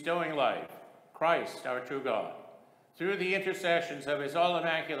bestowing life, Christ our true God, through the intercessions of his all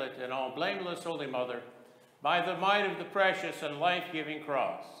immaculate and all blameless Holy Mother, by the might of the precious and life-giving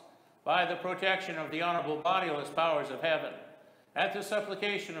cross, by the protection of the honorable bodiless powers of heaven, at the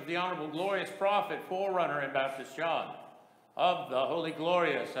supplication of the honorable glorious prophet, forerunner, and Baptist John, of the holy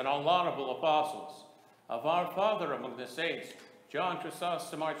glorious and all honorable apostles, of our Father among the saints, John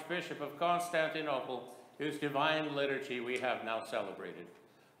Chrysostom, Archbishop of Constantinople, whose divine liturgy we have now celebrated,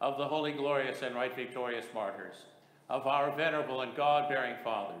 of the holy, glorious, and right victorious martyrs, of our venerable and God-bearing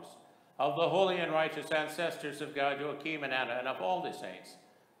fathers, of the holy and righteous ancestors of God, Joachim and Anna, and of all the saints.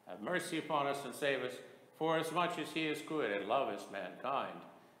 Have mercy upon us and save us, for as much as he is good and loveth mankind.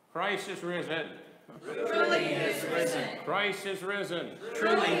 Christ is risen. Truly he is risen. Christ is risen.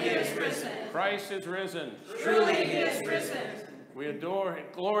 Truly he is risen. Christ is risen. Truly he is risen. We adore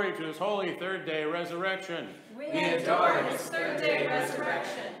glory to his holy third day resurrection. We adore his third day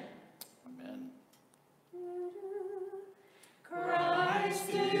resurrection. Amen. Christ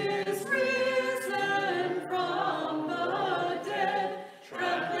is risen from the dead,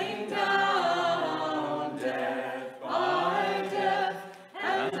 trampling down death by death,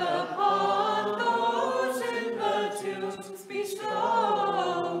 and upon those in the tombs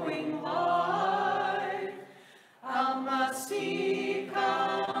bestowing life. Amasi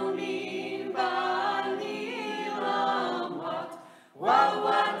kamin banilamat,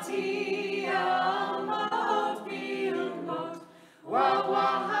 wawati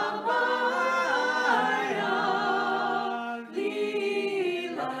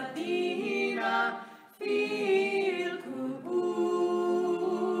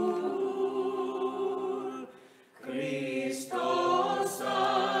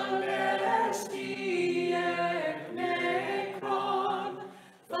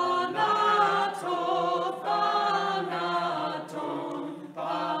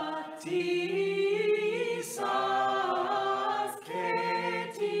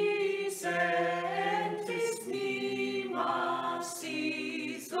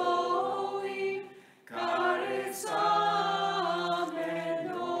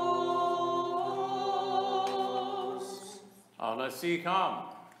Come.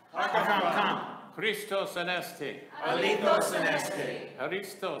 Come. Christos anesti. Alithos anesti.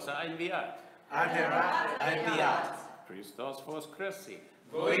 Christos enviat. Aderat enviat. Christos voskresci.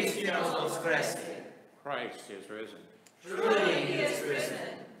 Voistios voskresci. Christ is risen. Truly he is risen.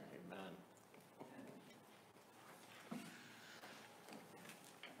 Amen.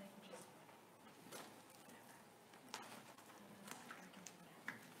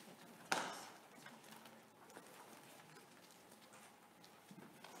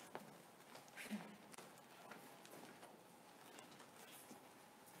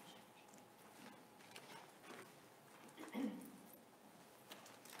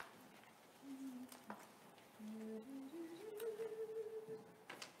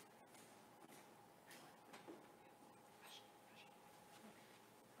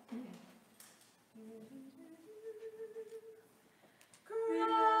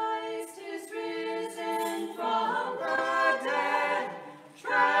 Christ is risen from the dead,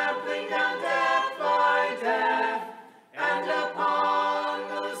 trampling down death by death, and upon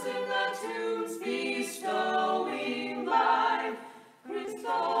those in the tombs bestowing life.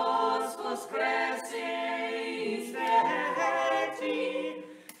 Christos voskresin.